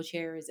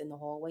wheelchair is in the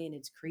hallway and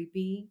it's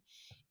creepy,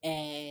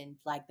 and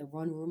like the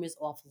run room is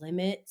off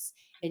limits,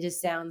 it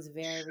just sounds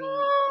very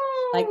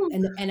like,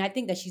 and I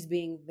think that she's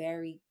being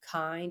very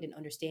kind and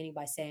understanding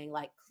by saying,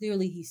 like,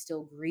 clearly he's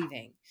still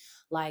grieving.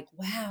 Like,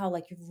 wow,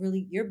 like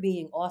you're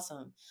being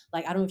awesome.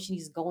 Like, I don't know if she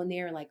needs to go in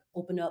there and like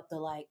open up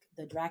the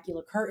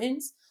Dracula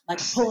curtains, like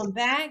pull them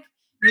back.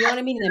 You know what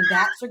I mean? And then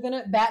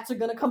bats are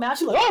gonna come out.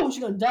 She's like, oh,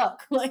 she's gonna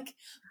duck. Like,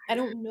 I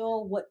don't know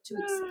what to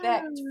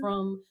expect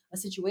from a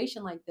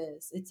situation like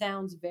this. It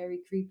sounds very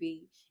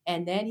creepy.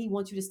 And then he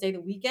wants you to stay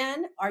the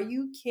weekend. Are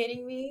you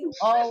kidding me?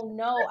 Oh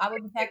no, I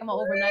would be packing my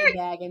overnight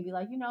bag and be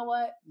like, you know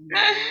what?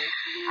 No,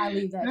 I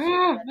leave that shit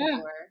at the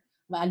door.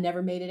 Like, I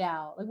never made it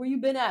out. Like, where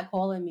you been at?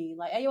 Calling me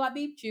like, hey yo, I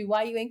beeped you.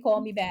 Why you ain't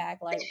calling me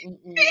back? Like,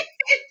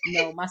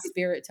 no, my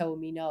spirit told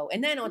me no.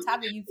 And then on top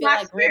of it, you feel my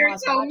like spirit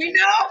grandma's told watching. me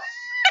no.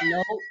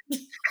 No,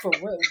 for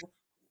real.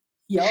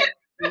 Yup.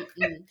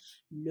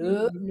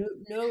 No.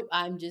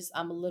 I'm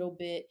a little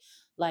bit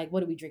like,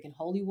 what are we drinking?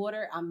 Holy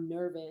water? I'm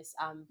nervous.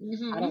 I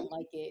don't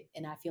like it,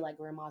 and I feel like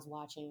grandma's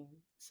watching.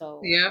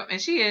 So yeah,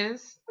 and she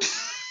is.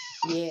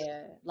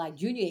 Yeah, like,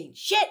 Junior ain't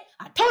shit.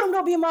 I told him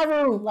don't be in my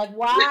room. Like,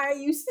 why are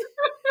you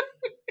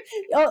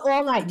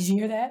all night? Did you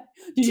hear that?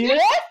 Did you hear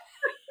that?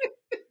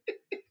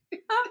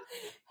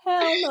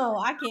 Hell no,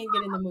 I can't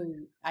get in the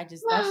mood. That's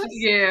just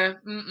yeah.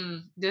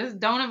 Just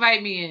don't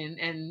invite me in.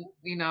 And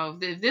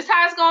if this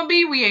how it's gonna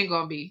be, we ain't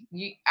gonna be.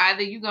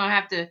 Either you gonna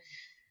have to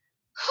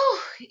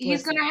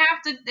He's gonna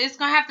have to. It's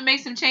gonna have to make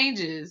some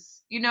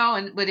changes, you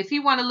know. But if he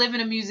want to live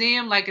in a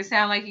museum, like it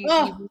sounds like he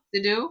wants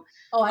to do.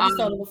 Oh, I just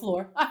fell to the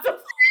floor.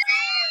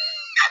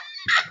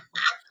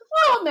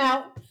 Oh, I'm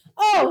out.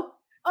 Oh,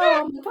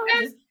 my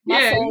conscious.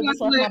 Yeah, he wants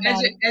to live,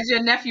 as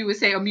your nephew would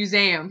say, a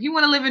museum. He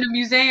want to live in a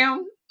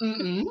museum.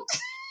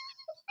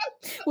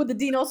 With the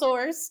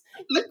dinosaurs.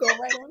 You go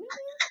right on it.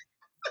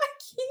 I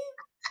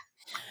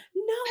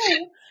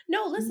can't.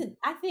 No, listen,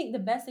 I think the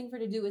best thing for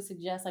her to do is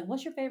suggest, like,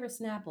 what's your favorite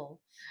Snapple?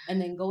 And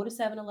then go to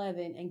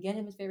 7-Eleven and get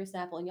him his favorite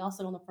Snapple, and y'all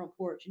sit on the front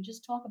porch and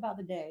just talk about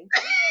the day.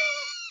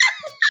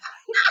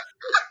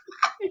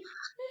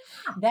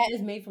 That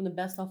is made from the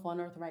best stuff on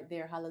earth right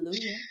there.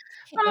 Hallelujah.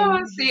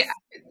 Oh, see,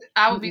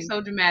 I would be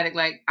so dramatic.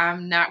 Like,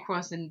 I'm not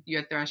crossing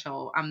your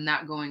threshold. I'm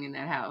not going in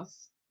that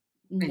house.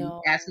 And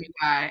you ask me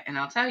why, and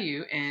I'll tell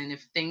you. And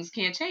if things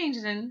can't change,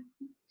 then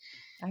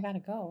I gotta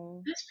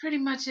go. That's pretty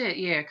much it.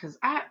 Yeah, because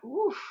I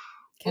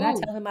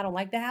tell him I don't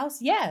like the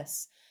house?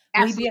 Yes.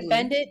 Absolutely. Will he be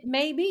offended?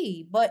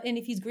 Maybe. But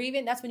if he's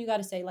grieving, that's when you got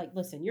to say, like,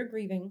 listen, you're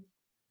grieving.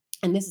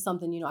 And this is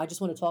something, you know, I just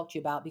want to talk to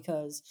you about,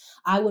 because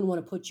I wouldn't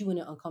want to put you in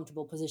an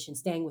uncomfortable position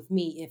staying with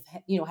me if,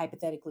 you know,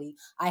 hypothetically,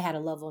 I had a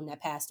loved one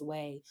that passed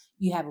away.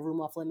 You have a room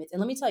off limits.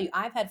 And let me tell you,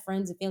 I've had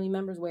friends and family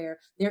members where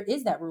there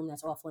is that room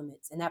that's off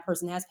limits and that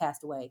person has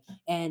passed away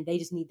and they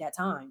just need that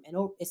time. And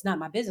it's not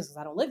my business because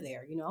I don't live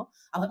there, you know.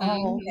 I'm like,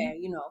 okay,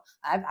 you know,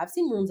 I've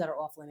seen rooms that are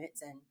off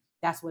limits and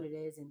that's what it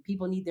is. And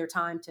people need their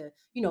time to,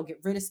 you know, get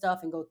rid of stuff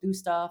and go through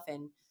stuff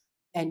and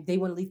they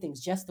want to leave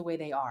things just the way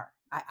they are.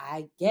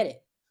 I get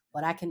it.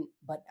 But I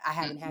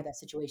haven't had that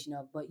situation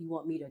of, but you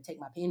want me to take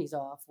my panties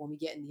off when we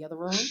get in the other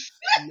room?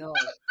 No,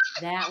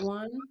 that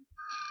one,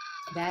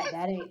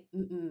 that ain't,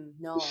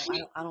 no,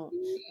 I don't,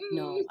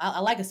 no.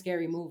 I like a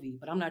scary movie,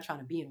 but I'm not trying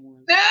to be in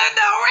one. No,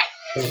 right?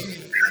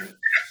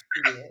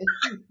 Yeah.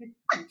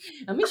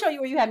 Let me show you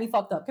where you had me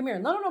fucked up. Come here.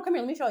 No, come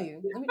here. Let me show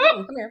you.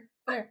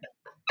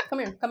 Come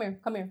here.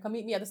 Come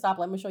meet me at the stoplight.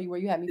 Let me show you where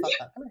you had me fucked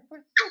up. Come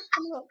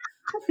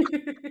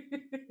here.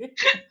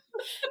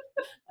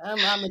 I'm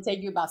gonna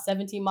take you about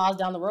 17 miles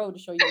down the road to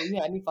show you where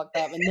you had me fucked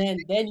up, and then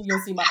you're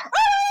gonna see my.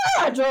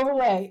 I drove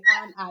away.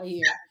 I'm out of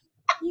here.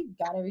 You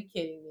gotta be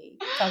kidding me.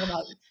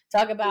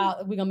 Talk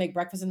about we're gonna make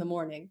breakfast in the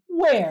morning.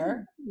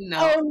 Where? No.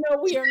 Oh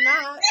no, we are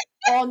not.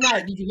 All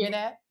night. Did you hear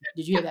that?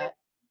 Did you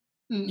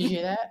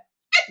hear that?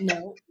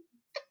 No.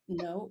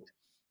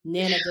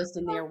 Nana just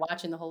in there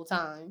watching the whole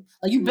time.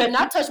 Like, you better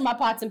not touch my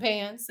pots and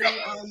pans. See,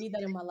 I don't need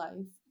that in my life.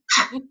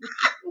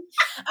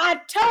 I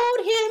told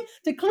him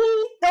to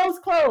clean those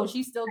clothes.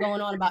 She's still going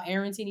on about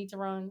errands he need to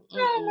run.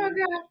 Oh my God.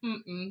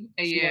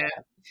 Yeah.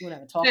 She would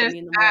have talk to me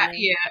in the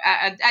morning.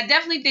 I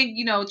definitely think,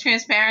 you know,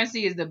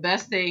 transparency is the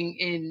best thing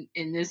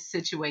in this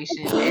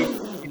situation.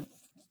 And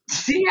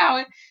see how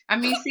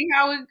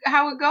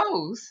it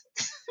goes.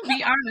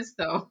 Be honest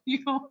though.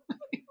 You know.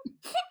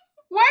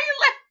 Why are you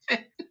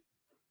laughing?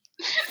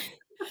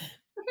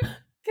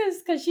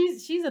 Because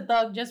she's a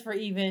thug just for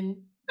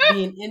even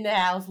being in the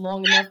house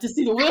long enough to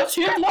see the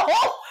wheelchair in the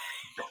hallway.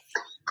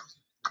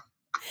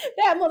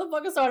 That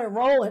motherfucker started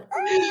rolling.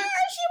 She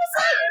was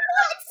like,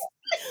 what?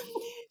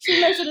 She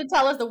made sure to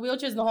tell us the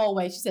wheelchair's in the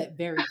hallway. She said,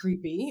 very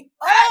creepy.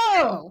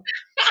 Oh,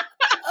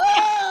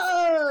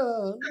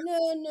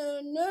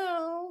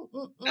 no.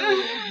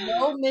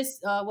 No, Miss,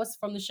 what's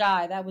from the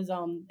Shy? That was,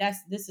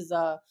 this is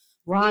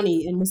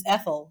Ronnie and Miss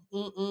Ethel.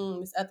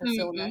 Miss Ethel's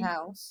still in that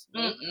house.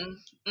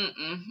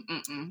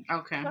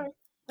 Okay.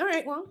 All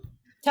right, well.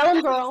 Tell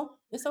him, girl.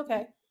 It's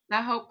okay.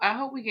 I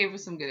hope we gave her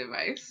some good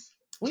advice.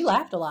 We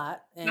laughed a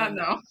lot. And I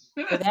know.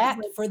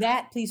 for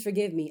that, please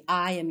forgive me.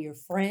 I am your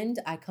friend.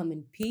 I come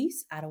in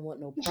peace. I don't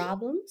want no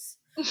problems.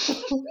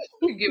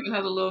 You're giving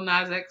her the little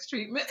Nas X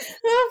treatment.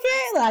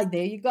 Okay, like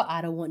there you go.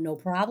 I don't want no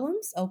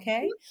problems.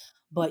 Okay.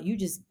 But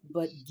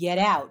get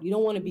out. You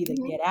don't want to be the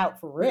get out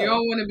for real. You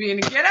don't want to be in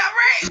the get out,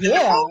 right?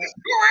 Yeah. For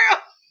real.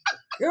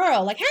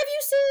 Girl, like, have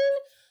you seen?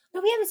 No,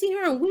 we haven't seen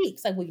her in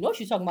weeks. Like, well, you know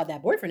she's talking about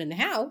that boyfriend in the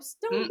house.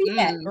 Don't be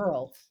that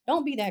girl.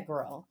 Don't be that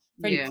girl.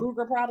 Freddy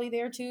Krueger probably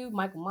there too.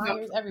 Michael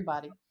Myers,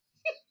 everybody.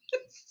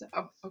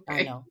 Okay.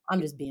 I know. I'm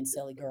just being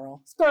silly,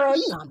 girl. Girl,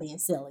 you know I'm being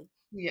silly.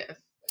 Yes.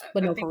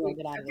 But no, for real,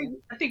 get out of there.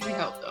 I think we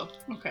helped though.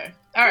 Okay.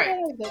 All right.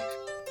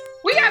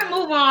 We got to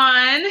move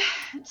on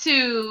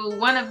to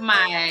one of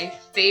my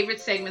favorite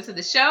segments of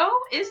the show.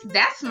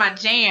 That's my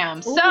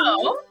jam. So,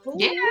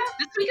 yeah,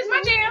 this week is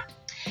my jam.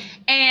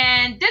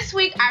 And this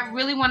week, I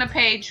really want to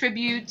pay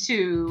tribute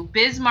to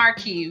Biz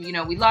Markie. You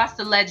know, we lost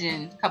a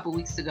legend a couple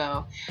weeks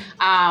ago.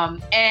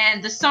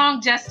 And the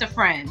song Just a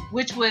Friend,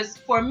 which was,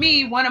 for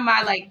me, one of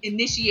my, like,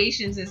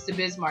 initiations into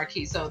Biz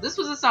Markie. So this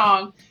was a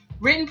song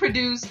written,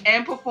 produced,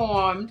 and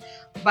performed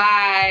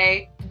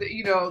by the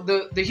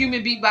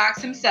human beatbox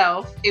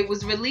himself. It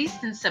was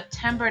released in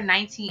September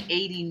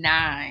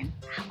 1989.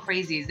 How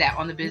crazy is that?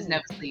 On the Biz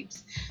Never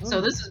Sleeps. So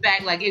this was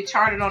back, like, it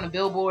charted on a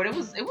Billboard. It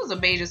was a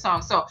major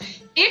song. So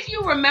if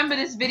you remember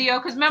this video,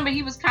 because remember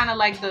he was kind of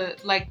like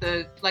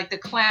the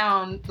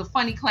clown, the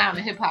funny clown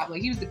of hip hop.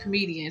 Like, he was the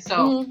comedian.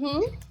 So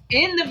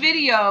in the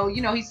video,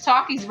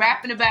 he's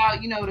rapping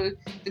about,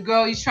 the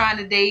girl he's trying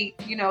to date,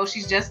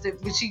 she's just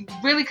but she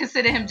really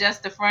considered him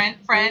just a friend.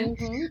 And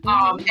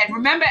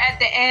remember at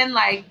the end,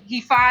 like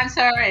he finds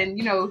her and,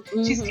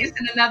 she's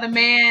kissing another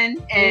man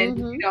and,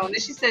 then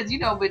she says,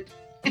 but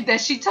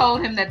that she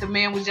told him that the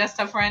man was just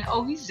her friend.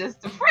 Oh, he's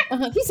just a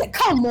friend. He said,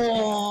 "Come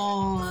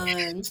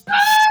on,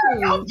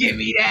 don't give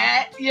me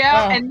that."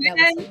 Yeah, and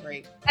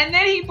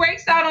then he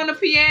breaks out on the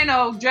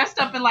piano dressed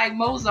up in like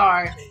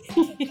Mozart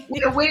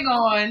with a wig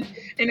on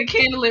in a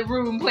candlelit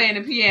room playing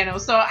the piano.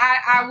 So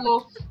I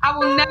will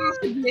never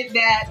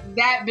forget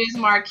that Biz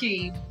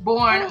Markie,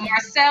 born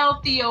Marcel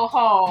Theo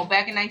Hall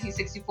back in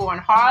 1964 in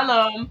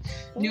Harlem,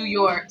 New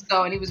York.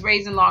 So, and he was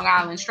raised in Long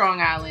Island, Strong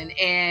Island,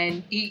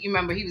 and you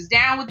remember he was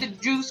down with the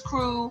Juice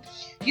Crew,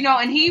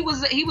 and he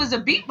was a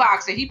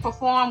beatboxer. He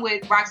performed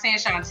with Roxanne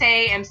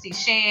Shante, MC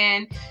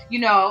Shan,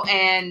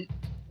 and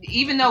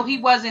even though he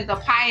wasn't the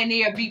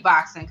pioneer of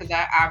beatboxing, because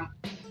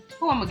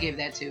who I'm gonna give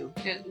that to?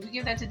 Did we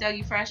give that to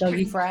Dougie Fresh?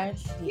 Dougie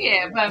Fresh.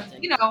 Yeah, but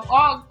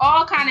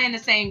all kind of in the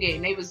same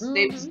game. They was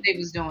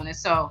doing it.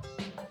 So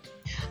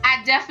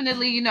I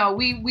definitely,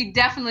 we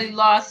definitely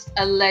lost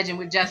a legend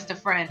with Just a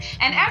Friend.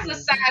 And as a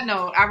side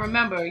note, I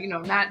remember,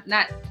 not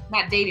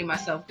dating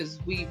myself because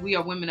we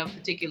are women of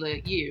particular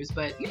years,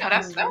 but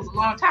that was a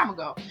long time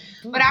ago.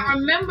 But I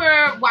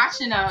remember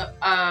watching a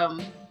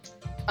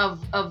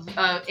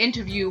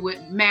interview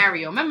with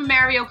Mario. Remember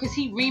Mario? Because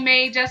he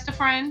remade Just a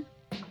Friend.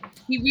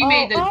 He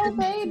remade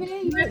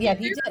baby. Yeah,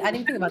 he did. I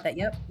didn't think about that.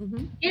 Yep.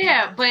 Mm-hmm.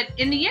 Yeah, but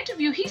in the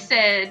interview, he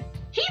said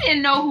he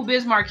didn't know who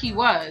Biz Markie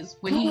was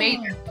when he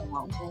made that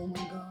song. Oh my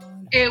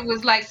God. It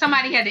was like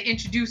somebody had to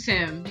introduce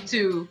him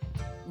to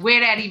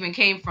where that even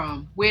came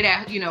from, where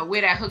that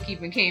hook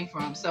even came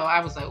from. So I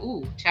was like,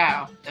 ooh,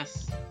 child, that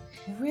was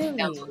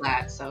a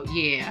lot. So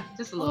yeah,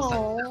 just a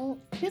little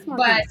something.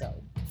 But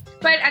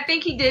I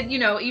think he did,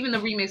 even the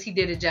remix, he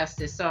did it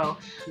justice. So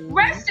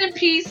rest in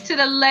peace to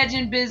the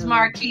legend Biz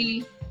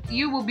Markie.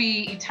 You will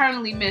be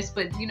eternally missed.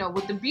 But,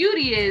 what the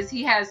beauty is,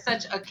 he has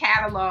such a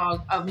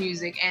catalog of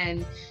music.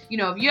 And,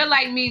 if you're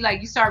like me,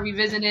 like you start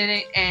revisiting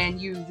it and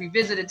you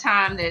revisit a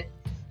time that,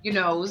 it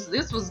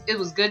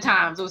was good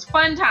times. It was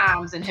fun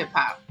times in hip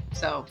hop.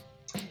 So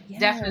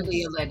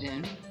definitely a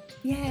legend.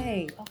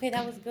 Yay. Okay,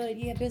 that was good.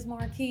 Yeah, Biz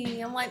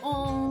Markie. I'm like,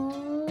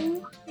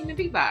 oh. In the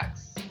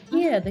beatbox.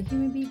 Yeah, the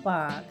human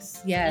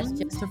beatbox. Yes,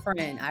 Just a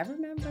Friend. I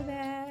remember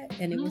that.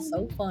 And it was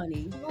so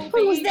funny.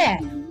 Who was that?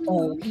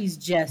 Oh, he's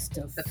just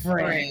a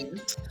friend.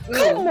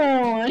 Come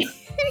on.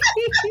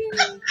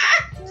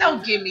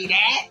 Don't give me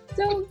that.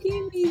 Don't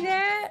give me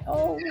that.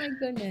 Oh my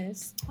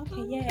goodness.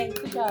 Okay, yay.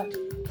 Good job.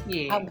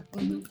 Yeah.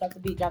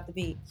 Drop the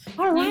beat.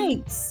 All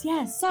right.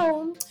 Yes.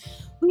 So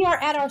we are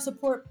at our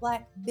Support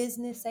Black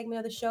Business segment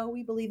of the show.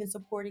 We believe in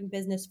supporting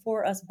business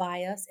for us,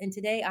 by us. And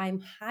today I'm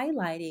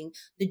highlighting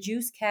the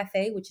Juice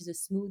Cafe, which is a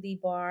smoothie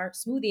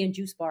and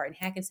juice bar in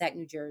Hackensack,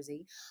 New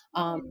Jersey.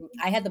 I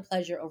had the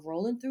pleasure of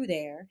rolling through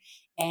there.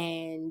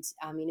 And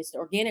I mean, it's the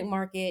organic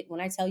market.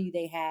 When I tell you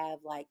they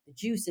have like the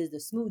juices, the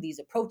smoothies,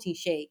 the protein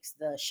shakes,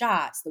 the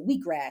shots, the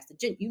wheatgrass, the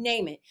gin, you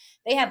name it.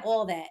 They have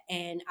all that.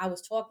 And I was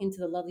talking to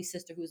the lovely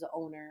sister who's the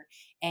owner.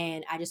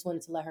 And I just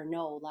wanted to let her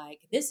know,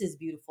 like, this is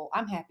beautiful.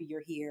 I'm happy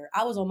you're here.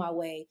 I was on my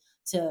way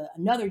to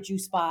another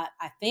juice spot.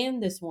 I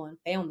found this one,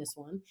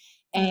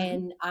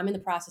 and I'm in the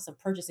process of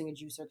purchasing a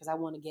juicer because I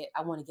want to get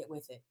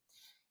with it.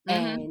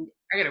 And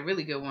I got a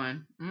really good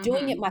one.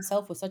 Doing it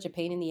myself was such a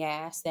pain in the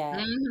ass that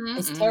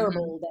it's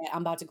terrible that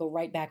I'm about to go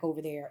right back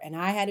over there. And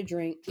I had a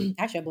drink.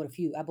 Actually, I bought a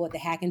few. I bought the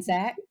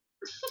Hackensack.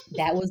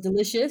 That was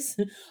delicious.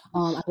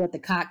 I bought the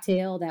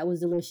cocktail. That was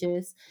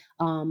delicious.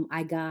 I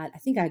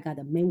think I got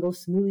the mango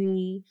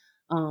smoothie.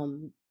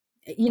 And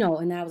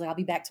then I was like, I'll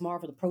be back tomorrow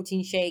for the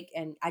protein shake.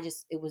 And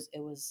it was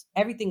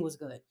everything was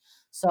good.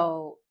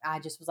 So I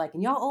just was like,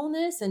 and y'all own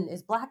this and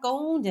it's Black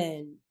owned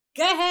and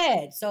go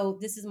ahead. So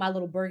this is my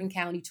little Bergen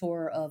County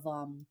tour of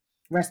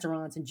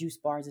restaurants and juice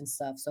bars and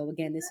stuff. So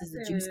again, this is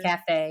the Juice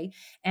Cafe,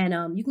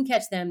 and you can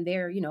catch them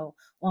there,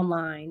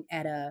 online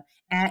at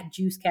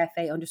Juice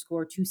Cafe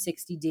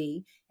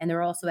 _260D, and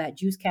they're also at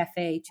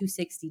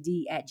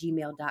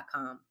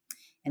juicecafe260d@gmail.com.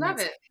 And love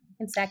it.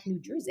 Hackensack, New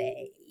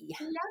Jersey.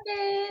 Love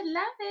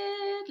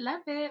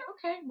it.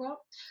 Okay,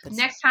 well,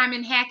 next time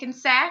in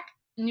Hackensack,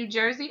 New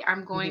Jersey,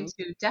 I'm going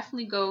to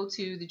definitely go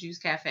to the Juice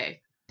Cafe.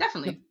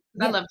 Definitely.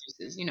 I love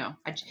juices,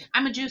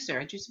 I'm a juicer.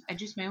 I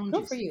juice my own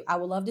juice. Good for you. I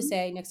would love to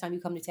say next time you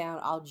come to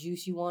town, I'll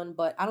juice you one,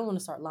 but I don't want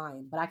to start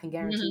lying. But I can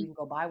guarantee you can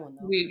go buy one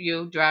though.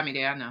 You'll drive me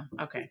there. I know.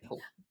 Okay, cool.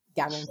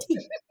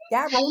 Guarantee.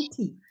 Yeah.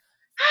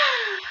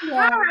 All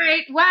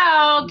right.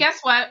 Well, guess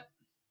what?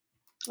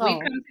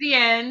 We've come to the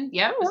end.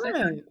 Yep.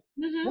 Right.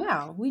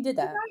 Wow, we did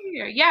that.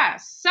 Yeah.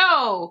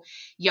 So,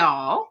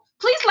 y'all,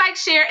 Please like,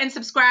 share, and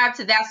subscribe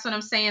to That's What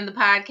I'm Saying, the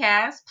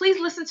podcast. Please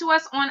listen to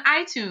us on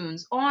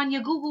iTunes, on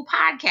your Google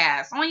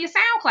Podcasts, on your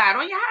SoundCloud,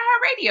 on your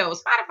iHeartRadio,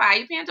 Spotify,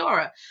 your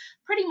Pandora,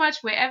 pretty much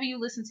wherever you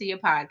listen to your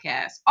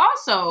podcast.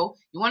 Also,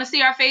 you want to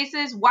see our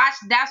faces? Watch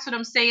That's What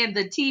I'm Saying,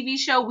 the TV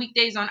show,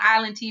 weekdays on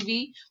Island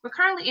TV. We're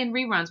currently in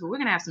reruns, but we're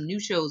going to have some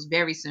new shows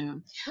very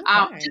soon. Just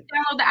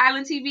download the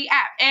Island TV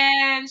app.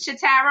 And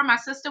Shatara, my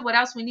sister, what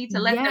else we need to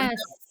let them know? Yes,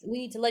 we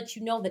need to let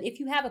you know that if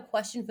you have a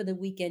question for the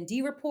Weekend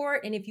D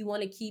Report, and if you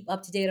want to keep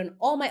up to date on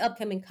all my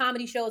upcoming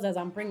comedy shows as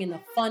I'm bringing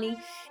the funny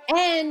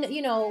and,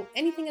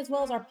 anything as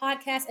well as our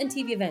podcast and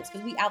TV events,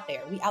 because we out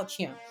there, we out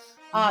here.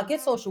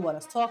 Get social with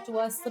us, talk to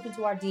us, slip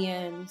into our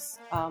DMs.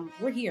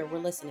 We're here, we're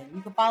listening.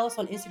 You can follow us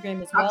on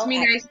Instagram as well. Talk to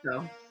me nice,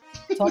 though.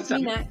 Talk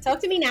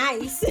to me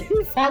nice.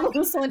 Follow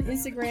us on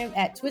Instagram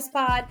at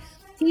TwistPod,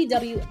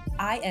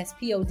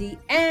 TWISPOD,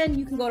 and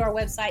you can go to our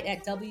website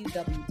at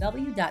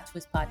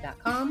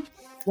www.twistpod.com.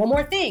 One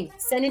more thing,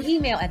 send an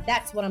email at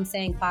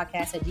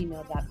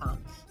that'swhatimsayingpodcast@gmail.com.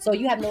 So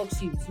you have no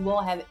excuse. You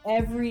all have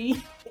every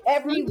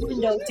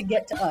window to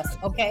get to us,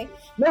 okay?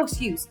 No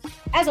excuse.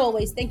 As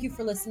always, thank you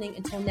for listening.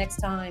 Until next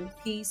time,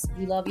 peace.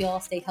 We love y'all.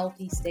 Stay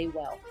healthy, stay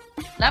well.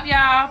 Love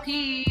y'all.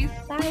 Peace.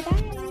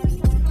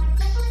 Bye-bye.